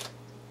these.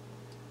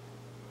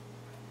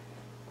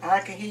 I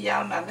can hear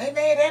y'all now, maybe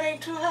that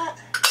ain't too hot.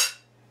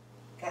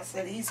 Like I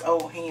said, these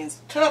old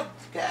hands tough,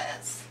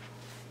 guys.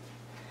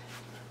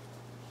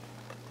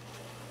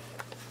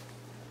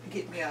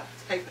 Get me a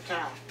paper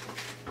towel.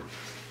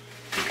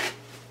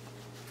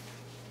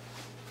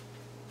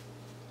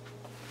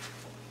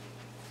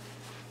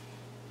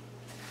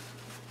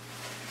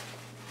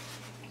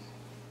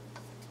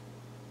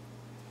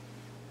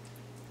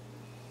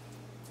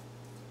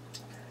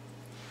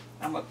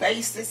 I'm going to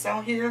baste this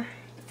on here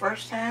the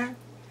first time.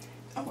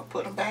 I'm going to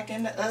put them back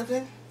in the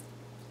oven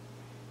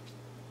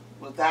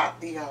without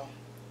the,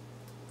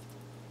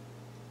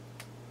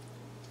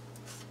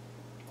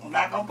 I'm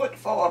not going to put the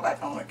foil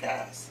back on it,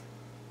 guys.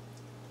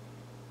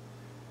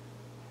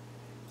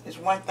 There's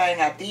one thing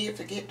I did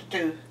forget to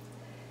do,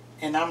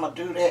 and I'm going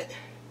to do that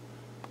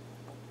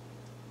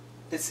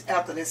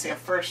after this here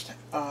first,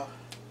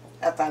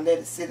 after I let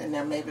it sit in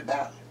there maybe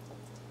about,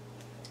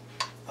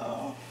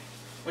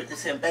 with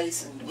this here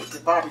basin with the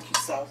barbecue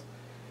sauce.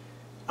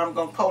 I'm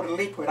going to pour the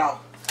liquid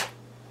off.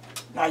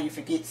 Now you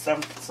forget,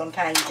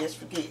 sometimes you just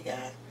forget,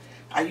 guys.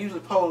 I usually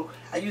pour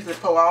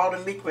all the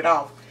liquid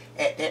off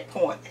at that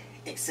point,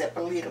 except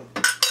a little.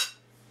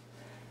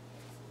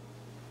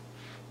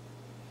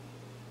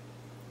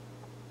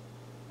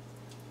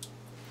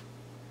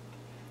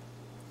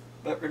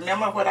 But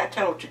remember what I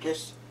told you,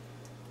 just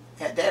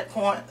at that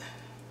point,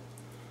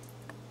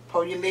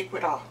 pour your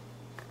liquid off.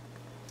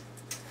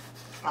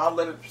 All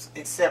of it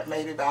except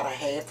maybe about a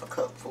half a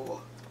cup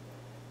full.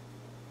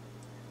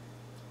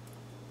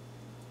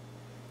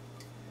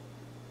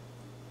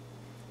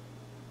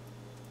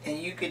 And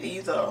you could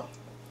either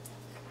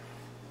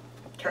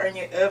turn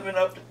your oven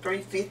up to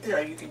 350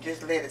 or you can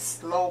just let it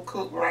slow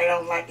cook right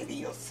on like it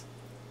is.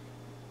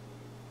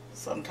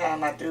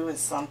 Sometimes I do and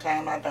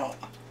sometimes I don't.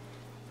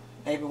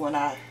 Maybe when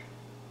I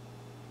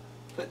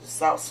put the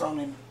sauce on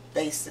and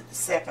baste it the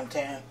second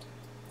time,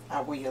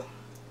 I will.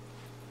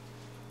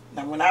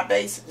 Now when I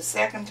baste it the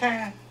second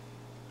time,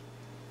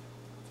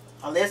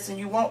 unless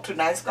you want to,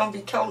 now it's going to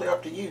be totally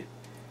up to you.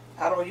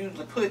 I don't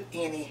usually put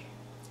any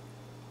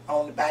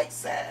on the back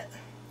side.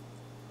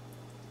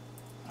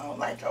 I don't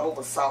like to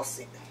over sauce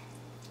it.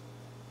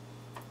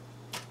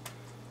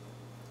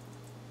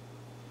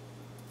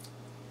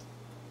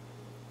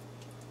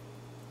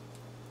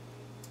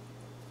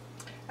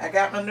 I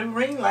got my new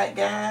ring light,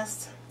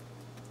 guys,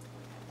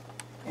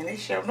 and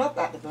it's showing up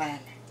out the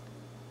blind.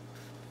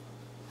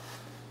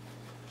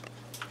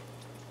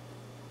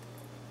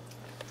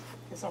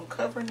 Because I'm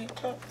covering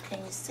it up.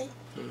 Can you see?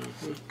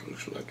 Mm-hmm.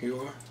 Looks like you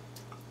are. Okay,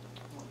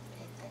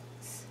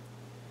 thanks.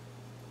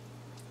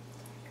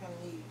 I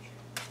need.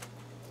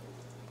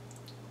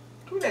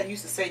 Who that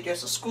used to say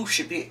just a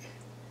scooshy bit?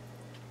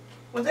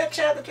 Was that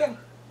Child Joe?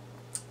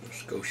 A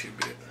scotia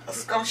bit. A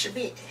scotia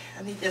bit.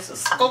 I need just a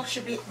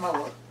scotia bit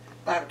more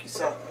barbecue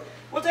sauce.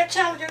 Was that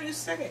Child Joe used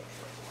to say that?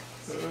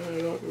 I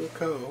don't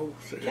recall who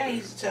said Yeah, that. he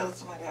used to tell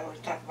somebody I was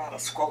talking about a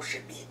scotia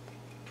bit.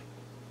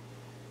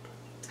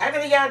 How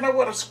many of y'all know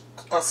what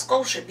a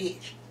scotia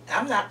bit?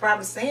 I'm not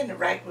probably saying it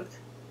right with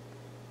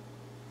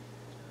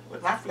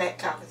my flat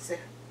talking self.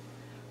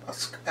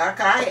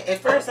 At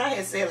first I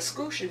had said a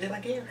scotia, then I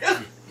gave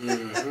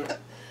it.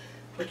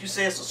 But you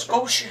said it's a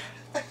scotia.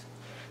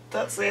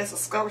 Tuck says a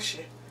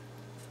scotia.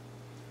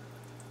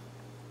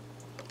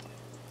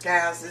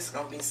 Guys, this is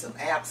going to be some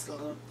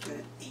absolute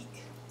good eat.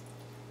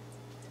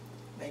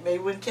 They may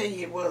wouldn't tell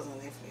you it wasn't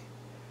if it,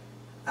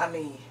 I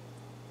mean,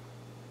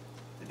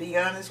 to be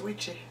honest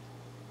with you,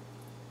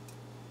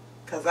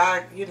 because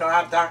I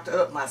doctor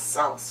up my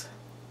sauce.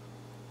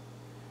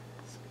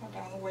 It's kind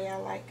of the way I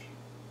like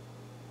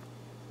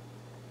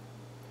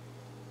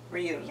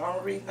ribs. The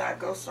only reason I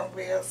go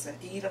somewhere else and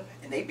eat them,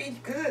 and they be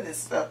good and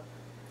stuff,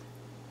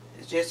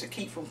 is just to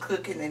keep from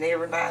cooking, and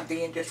every now and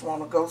then just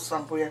want to go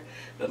somewhere.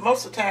 But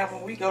most of the time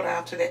when we go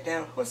down to that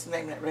what's the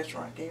name of that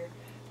restaurant, Gary?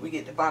 We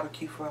get the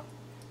barbecue from.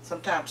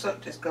 Sometimes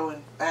something just go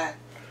and buy.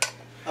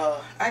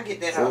 I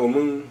get that. Full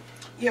Moon.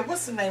 Yeah,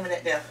 what's the name of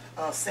that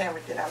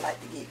sandwich that I like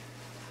to get?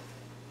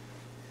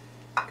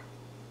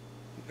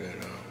 That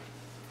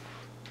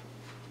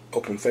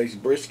open face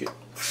brisket.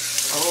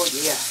 Oh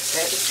yeah,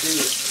 that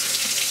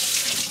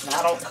is good. Now,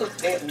 I don't cook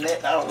that, and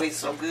that's always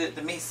so good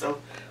to me.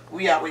 So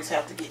we always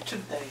have to get two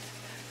things.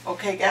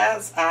 Okay,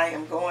 guys, I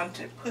am going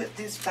to put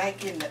this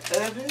back in the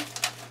oven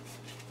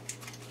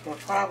for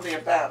probably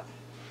about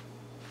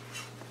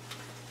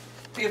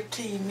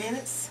 15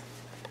 minutes,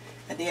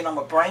 and then I'm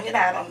going to bring it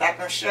out. I'm not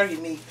going to show you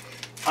me.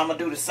 I'm going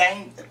to do the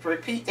same,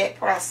 repeat that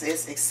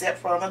process except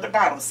for under the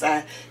bottom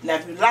side. Now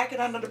if you like it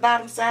under the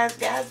bottom side,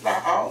 guys,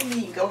 by all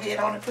means, go ahead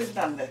on and put it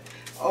on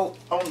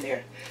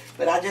there.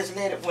 But I just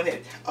let it, when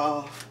it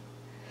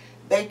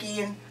bake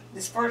in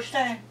this first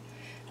time,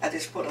 I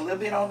just put a little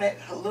bit on that,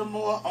 a little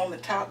more on the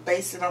top,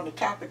 base it on the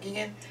top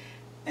again,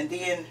 and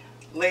then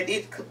let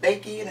it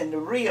bake in, and the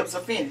ribs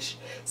are finished.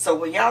 So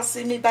when y'all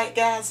see me bake,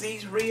 guys,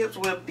 these ribs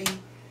will be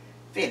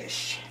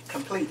finished,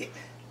 completed.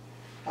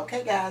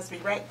 Okay, guys, be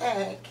right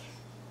back.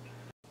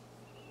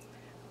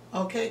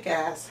 Okay,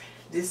 guys,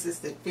 this is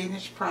the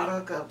finished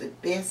product of the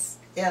best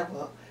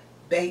ever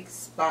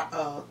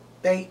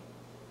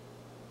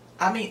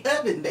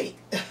oven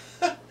baked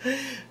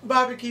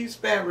barbecue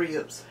spare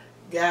ribs.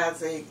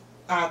 Guys,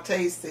 I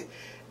taste it.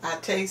 I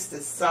taste the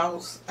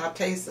sauce. I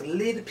taste a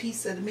little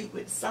piece of the meat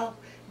with the sauce.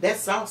 That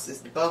sauce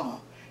is the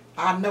bomb.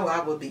 I know I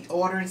will be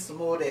ordering some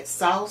more of that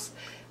sauce.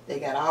 They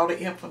got all the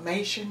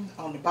information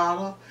on the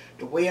bottle,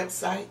 the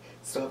website.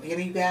 So if any of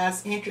you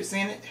guys interested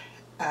in it,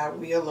 I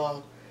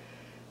will.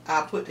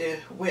 I'll put the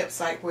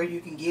website where you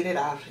can get it.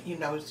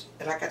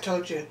 Like I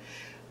told you,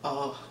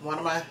 one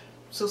of my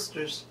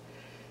sisters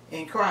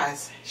in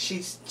Christ,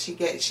 she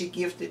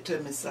gifted to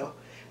me. So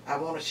I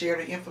want to share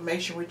the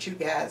information with you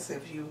guys.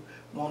 If you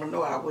want to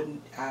know,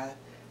 I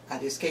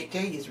just can't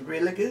tell you. It's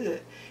really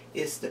good.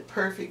 It's the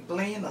perfect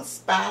blend of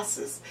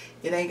spices.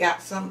 It ain't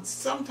got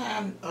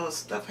sometimes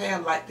stuff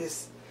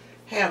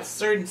have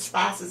certain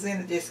spices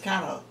in it just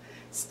kind of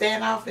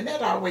stand off, and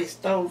that always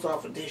throws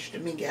off a dish to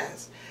me,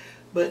 guys.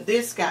 But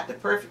this got the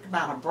perfect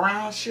amount of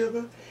brown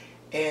sugar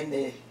and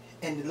the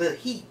little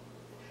heat,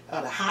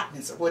 or the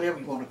hotness, or whatever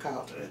you want to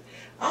call it.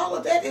 All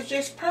of that is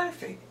just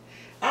perfect.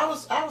 I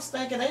was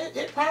thinking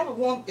it probably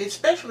won't,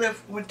 especially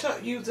if when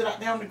Tuck used it out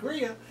there on the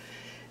grill.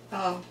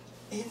 I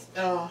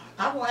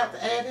won't have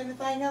to add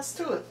anything else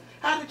to it.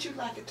 How did you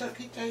like it, Tuck?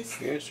 He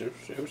tastes. Yes,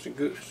 it's a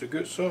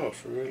good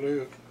sauce. It really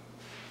is.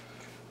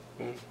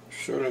 I'm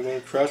certainly gonna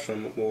try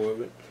some more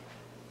of it.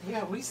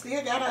 Yeah, we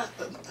still got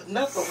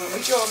enough of it.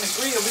 We go on the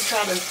grill.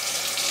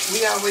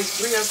 We always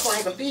grill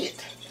quite a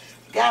bit.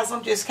 Guys,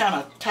 I'm just kind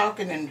of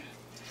talking and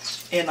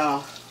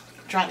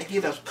trying to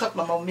get a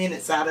couple of more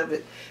minutes out of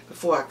it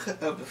before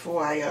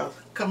I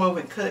come over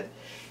and cut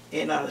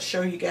and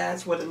show you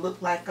guys what it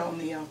looked like on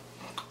the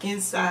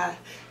inside.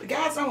 But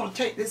guys, I want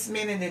to take this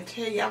minute and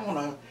tell you, I want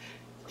to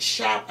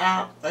shout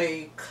out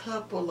a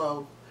couple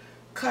of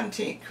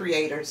content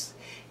creators.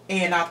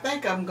 And I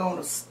think I'm going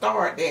to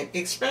start that,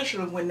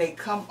 especially when they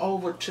come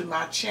over to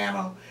my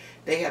channel.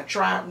 They have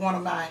tried one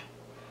of my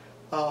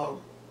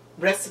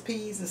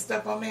recipes and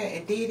stuff on there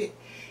and did it.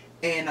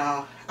 And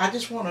I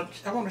want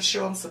to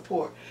show them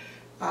support.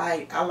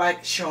 I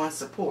like showing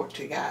support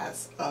to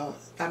guys.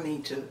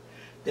 To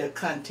their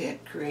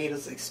content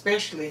creators,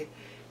 especially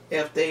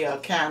if they are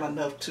kind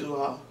enough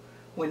to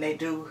when they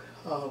do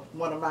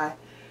one of my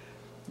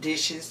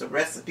dishes or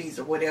recipes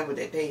or whatever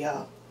that they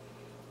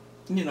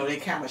they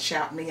kind of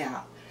shout me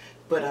out.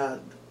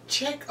 But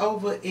check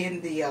over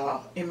in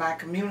my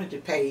community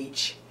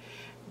page,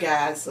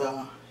 guys.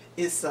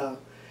 It's the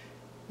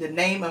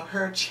name of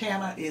her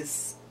channel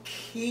is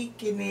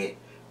Kicking It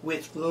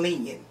with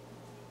Lynn.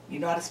 You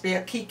know how to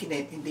spell Kicking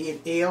It, and then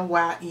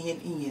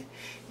Lynn.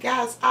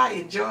 Guys, I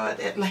enjoyed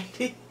that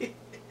lady.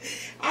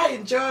 I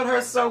enjoyed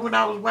her so when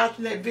I was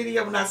watching that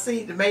video when I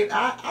seen the maybe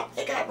I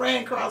think I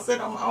ran across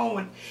it on my own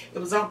when it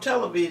was on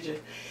television.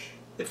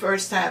 The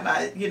first time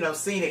I,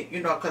 seen it,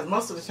 because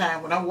most of the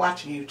time when I'm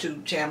watching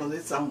YouTube channels,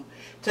 it's on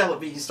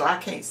television, so I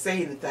can't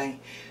say anything.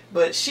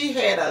 But she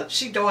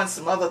doing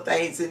some other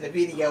things in the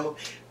video,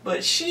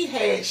 but she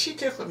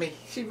tickled me.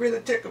 She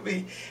really tickled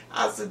me.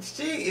 I said,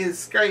 she is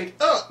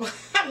straight up.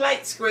 I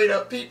like straight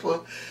up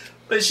people.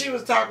 But she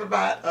was talking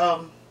about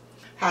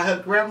how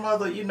her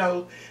grandmother,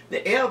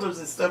 the elders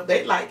and stuff,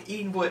 they like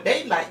eating what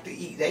they like to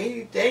eat.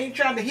 They ain't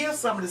trying to hear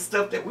some of the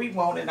stuff that we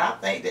want, and I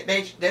think that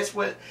that's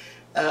what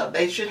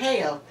they should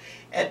have.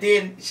 And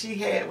then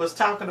she was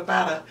talking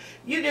about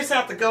you just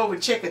have to go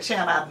and check her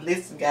channel out and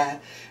listen, guys.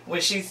 When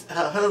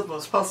her husband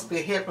was supposed to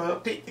be helping her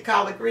pick the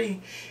collard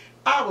green,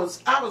 I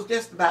was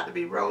just about to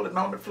be rolling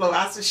on the floor.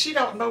 I said, she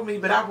don't know me,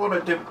 but I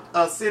wanted to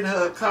send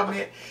her a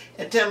comment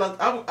and tell her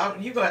I'm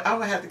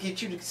gonna have to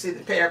get you to send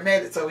the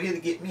paramedics over here to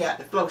get me out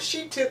the floor.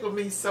 She tickled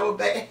me so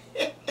bad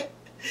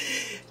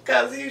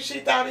because she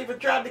thought he was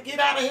trying to get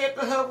out of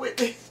helping her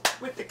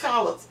with the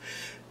collards.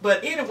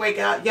 But anyway,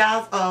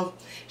 y'all,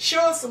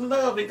 show us some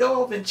love and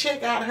go over and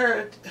check out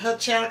her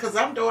channel, because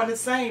I'm doing the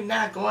same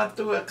now, going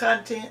through her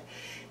content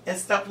and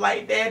stuff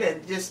like that,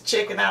 and just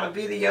checking out her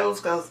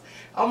videos, because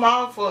I'm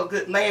all for a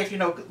good laugh,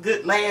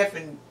 good laugh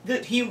and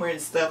good humor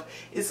and stuff.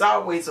 It's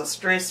always a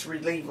stress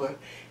reliever,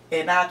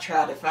 and I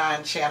try to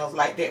find channels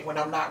like that when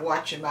I'm not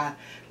watching my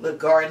little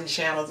garden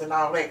channels and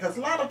all that, because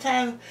a lot of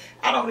times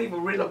I don't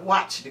even really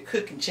watch the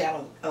cooking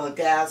channel,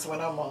 guys,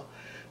 when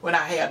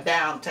I have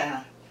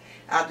downtime.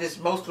 I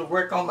just mostly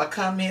work on my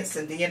comments,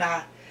 and then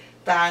I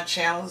find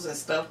channels and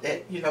stuff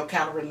that,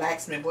 kind of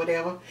relax me,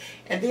 whatever.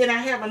 And then I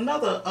have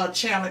another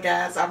channel,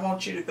 guys, I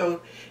want you to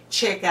go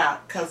check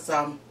out, because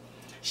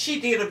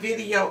she did a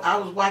video. I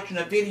was watching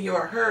a video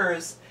of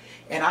hers,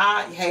 and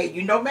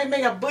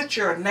maybe I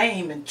butcher a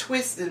name and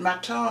my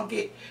tongue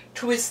get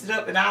twisted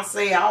up, and I'll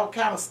say all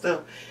kind of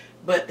stuff.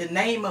 But the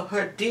name of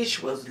her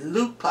dish was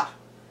lupa,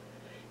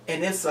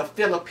 and it's a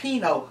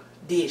Filipino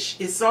dish.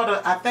 It's sort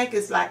of, I think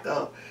it's like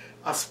a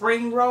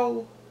spring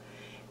roll,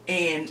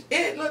 and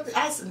it looked,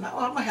 I said, no,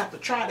 I'm gonna have to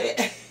try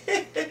that.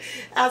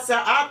 I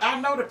said, I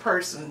know the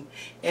person,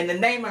 and the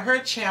name of her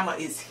channel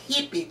is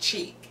Hippie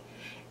Chick,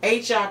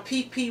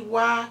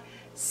 HIPPYCHIC.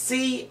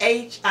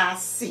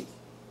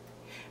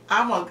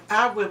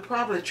 I will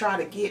probably try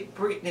to get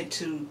Brittany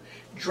to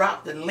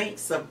drop the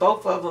links of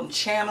both of them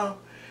channel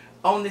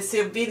on this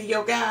here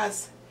video,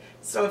 guys.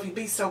 So if you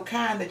be so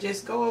kind to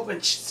just go over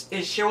and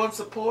show them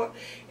support,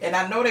 and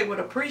I know they would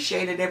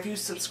appreciate it if you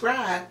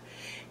subscribe.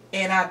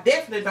 And I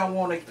definitely don't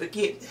want to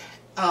forget.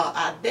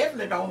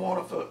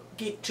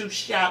 To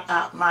shout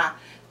out my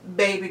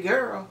baby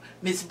girl,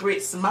 Miss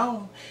Britt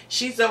Simone.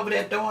 She's over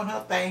there doing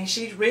her thing.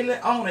 She's really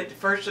on it the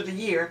first of the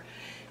year.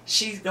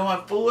 She's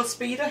going full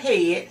speed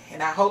ahead,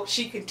 and I hope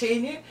she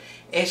continue.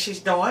 And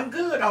she's doing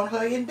good on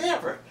her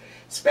endeavor,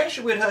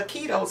 especially with her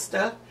keto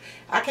stuff.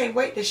 I can't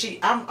wait to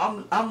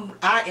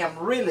I am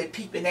really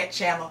peeping that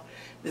channel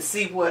to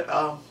see what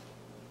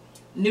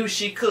new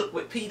she cooked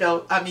with the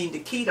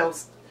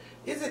keto.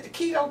 Is it the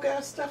keto girl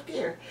stuff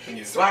there?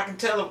 Yeah. So I can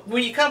tell her,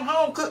 when you come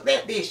home, cook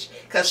that dish,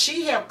 because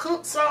she have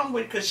cooked some,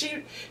 because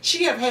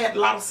she have had a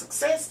lot of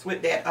success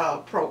with that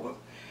program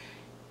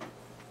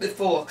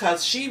before,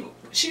 because she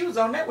was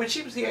on that when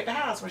she was here at the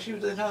house, when she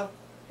was at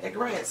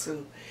grad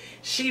school.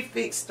 She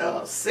fixed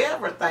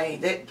several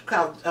things,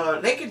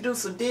 because they can do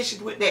some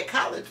dishes with that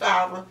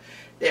cauliflower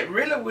that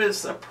really will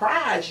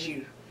surprise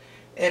you.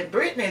 And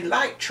Brittany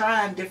liked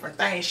trying different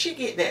things. She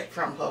get that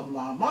from her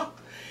mama.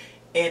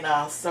 And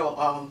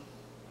so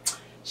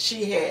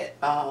she had,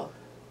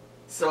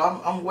 so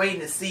I'm waiting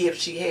to see if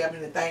she have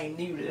anything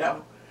new that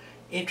I'm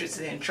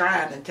interested in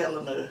trying, and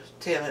telling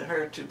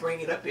her to bring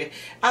it up here.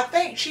 I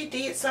think she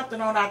did something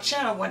on our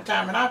channel one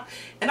time,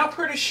 and I'm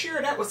pretty sure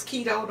that was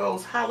keto,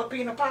 those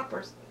jalapeno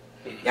poppers.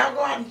 Y'all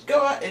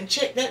go out and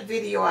check that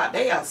video out.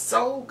 They are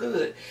so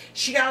good.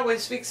 She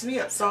always fixes me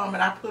up some,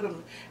 and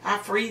I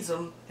freeze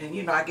them, and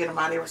you know, I get them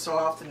out every so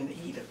often and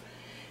eat them.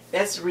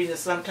 That's the reason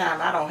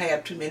sometimes I don't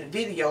have too many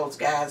videos,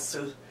 guys,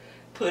 to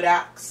put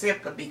out,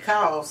 simply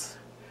because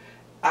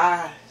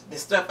the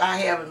stuff I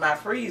have in my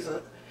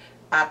freezer,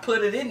 I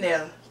put it in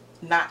there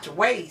not to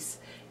waste,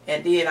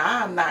 and then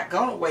I'm not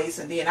gonna waste,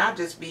 and then I'll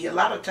just be, a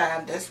lot of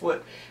times that's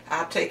what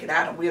I'll take it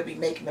out, and we'll be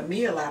making a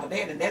meal out of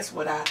that, and that's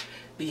what I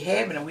be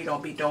having, and we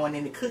don't be doing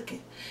any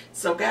cooking.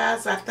 So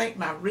guys, I think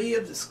my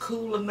ribs is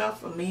cool enough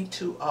for me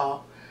to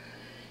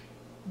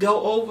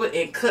go over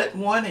and cut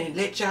one and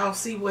let y'all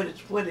see what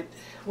it's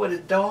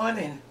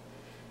doing,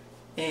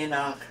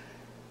 and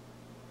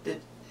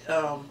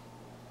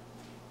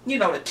you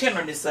know, the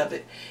tenderness of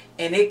it.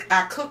 And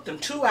I cooked them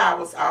 2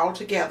 hours all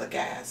together,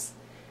 guys.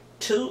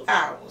 2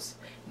 hours.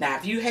 Now,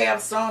 if you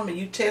have some and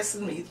you test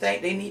them and you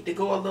think they need to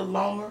go a little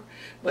longer,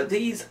 but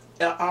these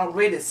are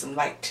already some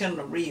like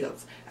tender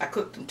ribs. I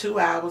cooked them 2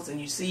 hours,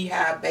 and you see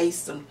how I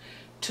basted them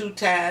 2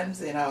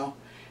 times, and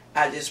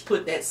I just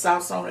put that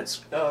sauce on it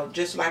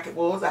just like it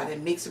was. I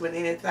didn't mix it with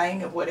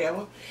anything or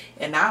whatever.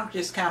 And I'm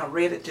just kind of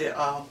ready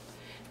to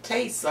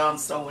taste some.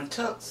 So when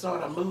Tuck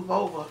sort of move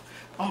over,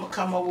 I'm going to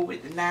come over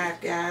with the knife,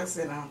 guys,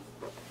 and I'm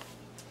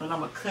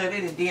going to cut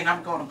it, and then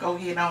I'm going to go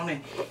ahead on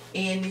and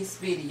end this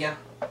video.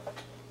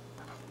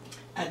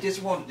 I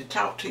just wanted to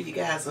talk to you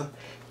guys a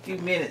few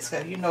minutes,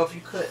 because you know, if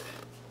you cut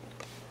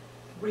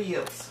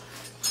ribs,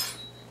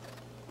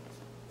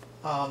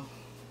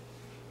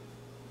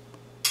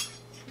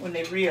 when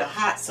they're real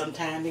hot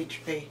sometimes,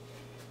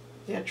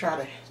 they'll try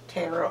to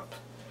tear up.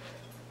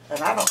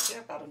 And I don't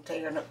care about them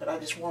tearing up, but I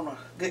just want a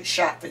good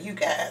shot for you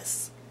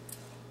guys.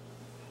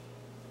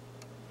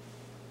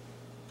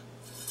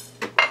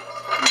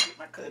 Get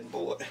my cutting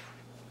board.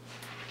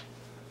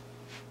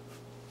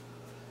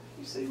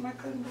 You see my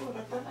cutting board?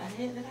 I thought I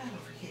had it out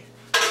over here.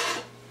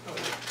 Oh.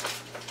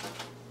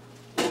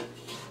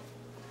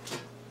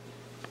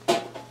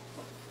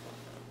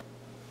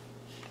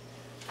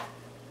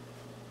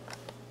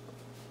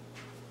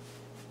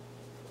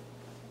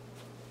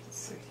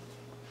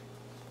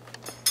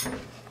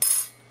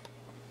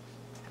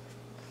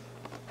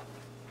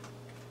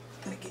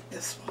 Let me get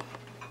this one.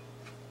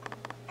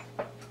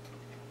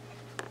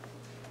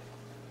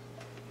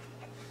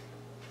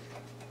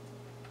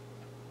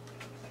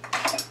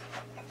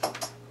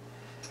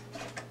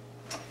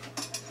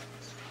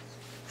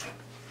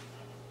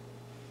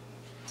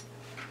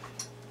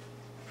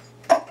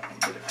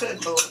 Get a cutting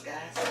board,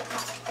 guys.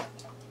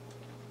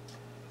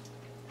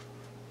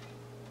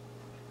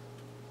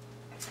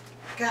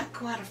 Got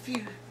quite a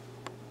few.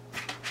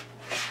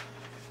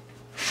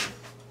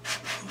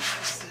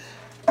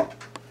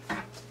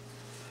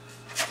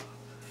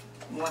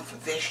 One for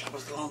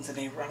vegetables, as long as it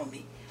ain't raw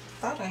meat.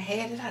 Thought I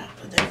had it out,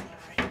 but that's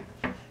alright.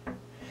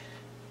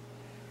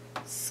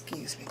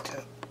 Excuse me,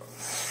 Tuck.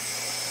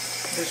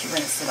 Just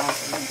rinse it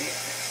off a little bit.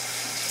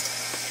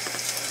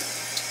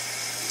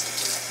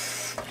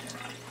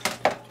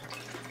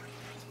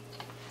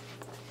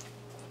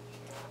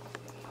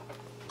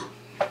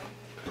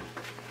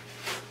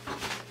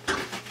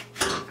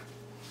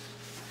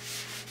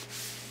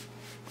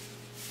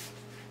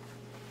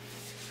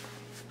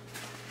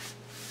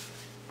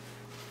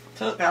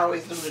 Tuck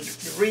always do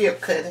the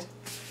rib cutting.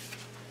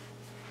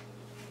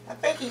 I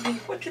think he be,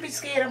 what you be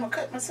scared I'm going to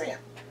cut myself?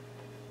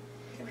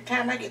 Every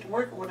time I get to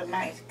work with a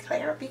knife,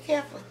 Clara, be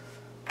careful.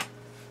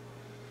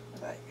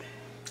 Like,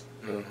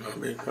 I'll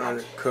be trying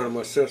to cut them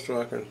myself so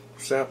I can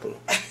sample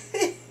them.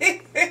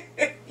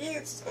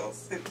 You're so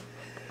silly.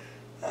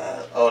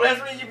 Oh,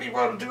 that's when you be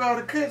wanting to do all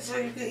the cuts so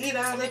you can eat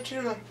all that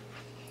you.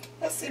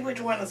 Let's see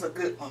which one is a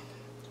good one.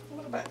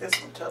 What about this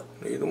one, Tuck?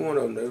 Neither one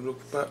of them, they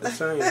look about the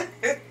same.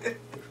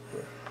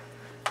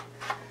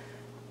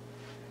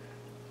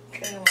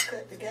 Okay, I'm going to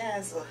cut the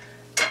guys up.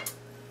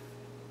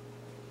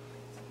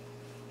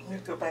 Let me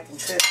go back and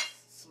cut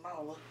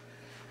smaller.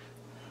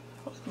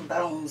 Where's the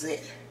bones at?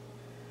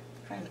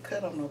 I'm trying to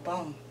cut on the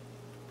bone.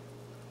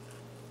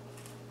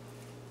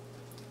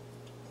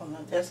 Well, no,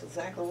 that's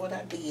exactly what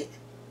I did.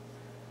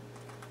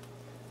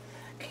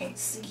 I can't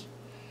see.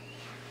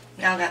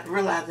 Now I got to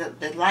realize that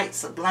the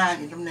lights are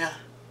blinding them now.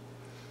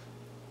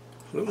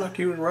 Looked like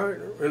you was right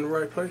in the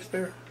right place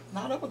there.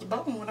 No, that was a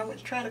bone when I went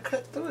to try to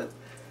cut through it.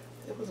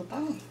 It was a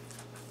bone.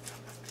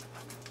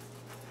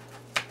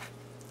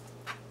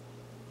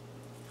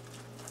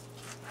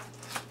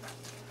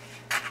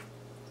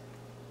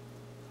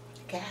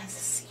 Guys,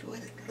 see what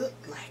it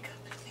looked like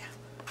up in there.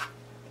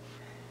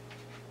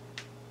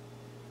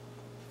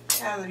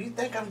 Guys, if you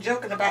think I'm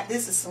joking about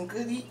this is some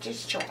good eat,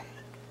 just try it.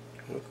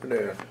 Look at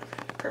that.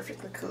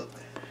 perfectly cooked.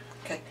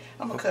 Okay,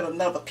 I'm gonna cut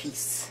another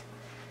piece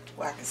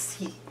where I can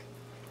see.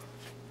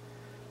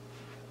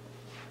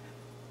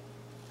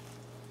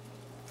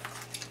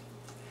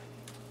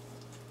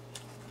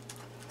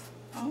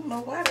 I don't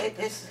know why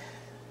this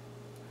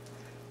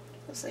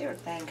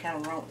everything kind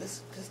of wrong.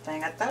 This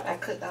thing. I thought I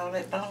cut all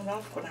that bone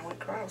off when I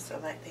went across so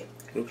like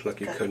that. Looks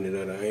like you're cutting it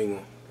at an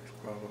angle. That's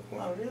probably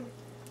why. Oh really?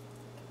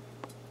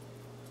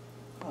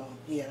 Oh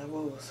yeah, that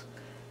was.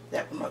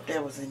 That one up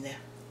there was in there.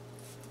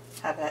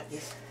 How about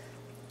this?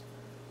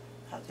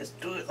 I'll just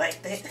do it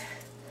like that.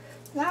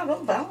 Now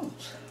them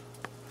bones.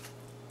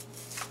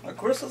 Or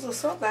gristles or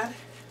somebody.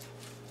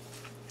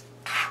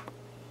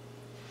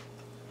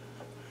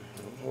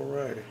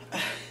 Alrighty.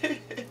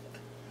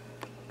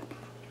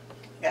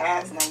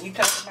 Guys, now you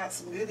talking about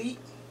some good eat?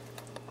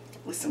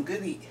 With some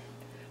good eat.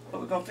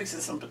 What, we're gonna fix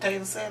is some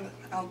potato salad?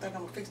 I don't think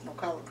I'm gonna fix no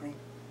collard green.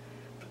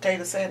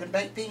 Potato salad and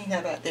baked bean, how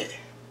about that?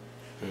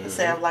 It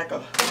sounds like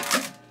a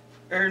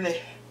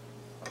early.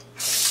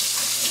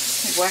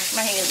 Wash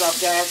my hands off,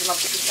 guys, and I'm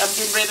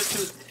getting ready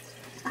to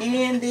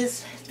end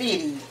this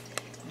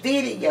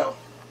video.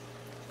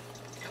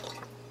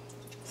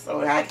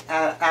 So I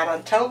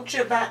done told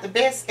you about the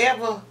best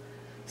ever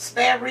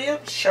spare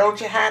ribs, showed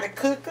you how to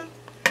cook them,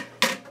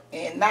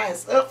 and now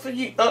it's up to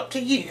you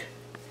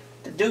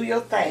to do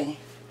your thing.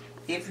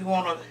 If you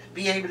want to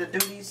be able to do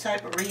these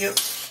type of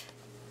ribs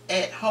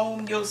at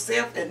home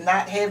yourself and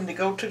not having to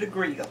go to the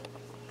grill,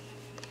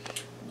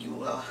 you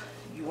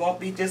won't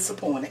be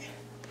disappointed.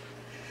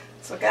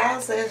 So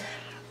guys,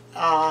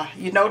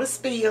 you know the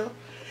spiel.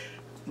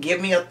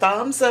 Give me a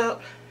thumbs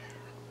up,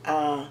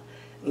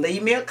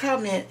 leave me a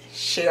comment,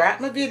 share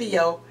out my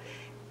video,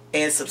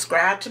 and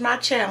subscribe to my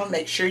channel.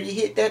 Make sure you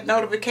hit that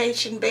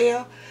notification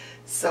bell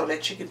so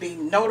that you can be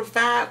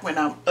notified when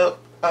I'm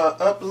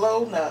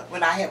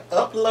when I have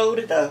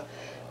uploaded a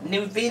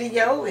new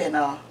video.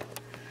 And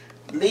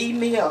leave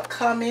me a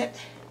comment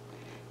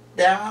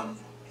down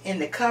in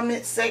the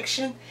comment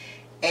section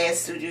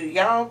as to do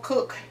y'all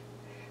cook,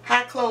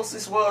 how close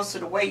this was to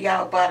the way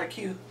y'all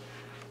barbecue,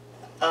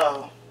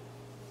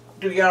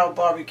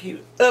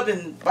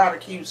 oven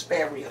barbecue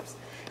spare ribs.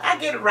 I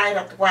get it right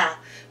after a while,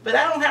 but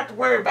I don't have to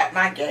worry about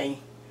my game.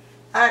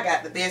 I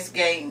got the best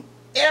game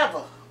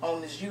ever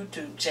on this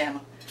YouTube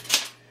channel.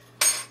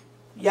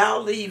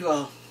 Y'all leave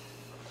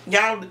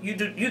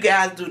you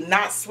guys do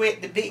not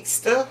sweat the big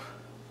stuff.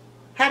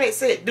 How they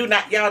say it,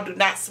 y'all do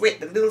not sweat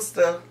the little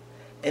stuff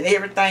and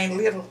everything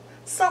little.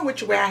 Some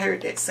which way I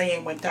heard that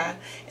saying one time,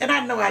 and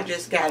I know I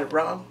just got it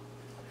wrong.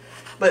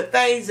 But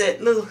things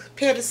that little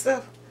petty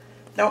stuff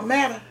don't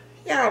matter.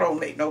 Y'all don't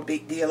make no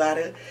big deal out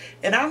of it.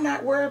 And I'm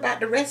not worried about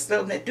the rest of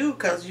them that do,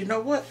 because you know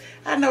what?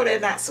 I know they're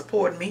not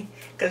supporting me.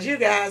 Because you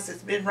guys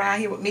that's been around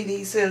here with me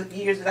these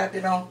years that I've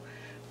been on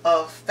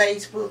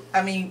Facebook,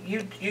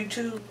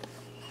 YouTube,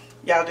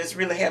 y'all just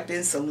really have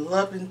been some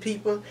loving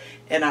people.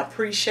 And I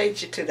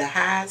appreciate you to the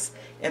highest.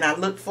 And I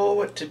look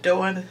forward to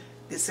doing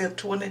this in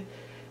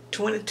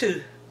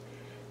 2022.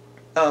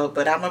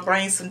 But I'm going to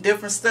bring some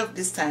different stuff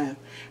this time.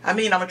 I'm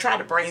going to try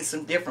to bring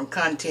some different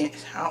content.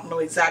 I don't know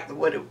exactly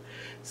what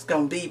it's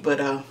going to be,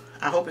 but I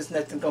hope it's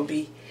nothing going to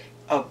be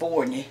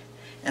boring you.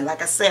 And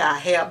like I said, I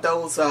have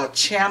those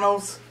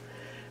channels.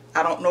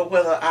 I don't know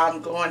whether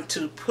I'm going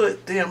to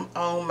put them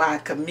on my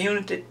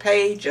community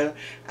page, or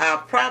I'll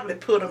probably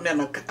put them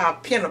in I'll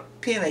pin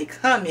a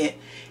comment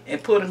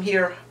and put them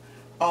here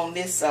on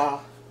this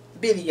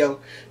video.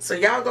 So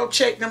y'all go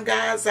check them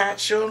guys out,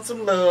 show them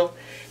some love,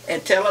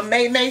 and tell them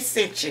May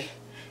sent you.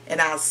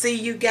 And I'll see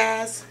you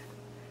guys.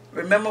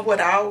 Remember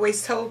what I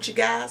always told you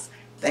guys?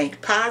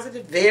 Think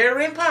positive,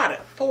 very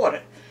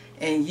important.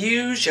 And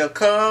use your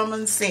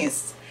common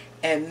sense.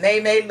 And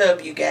May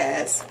love you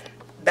guys.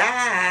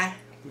 Bye.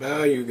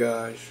 Bye, you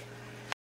guys.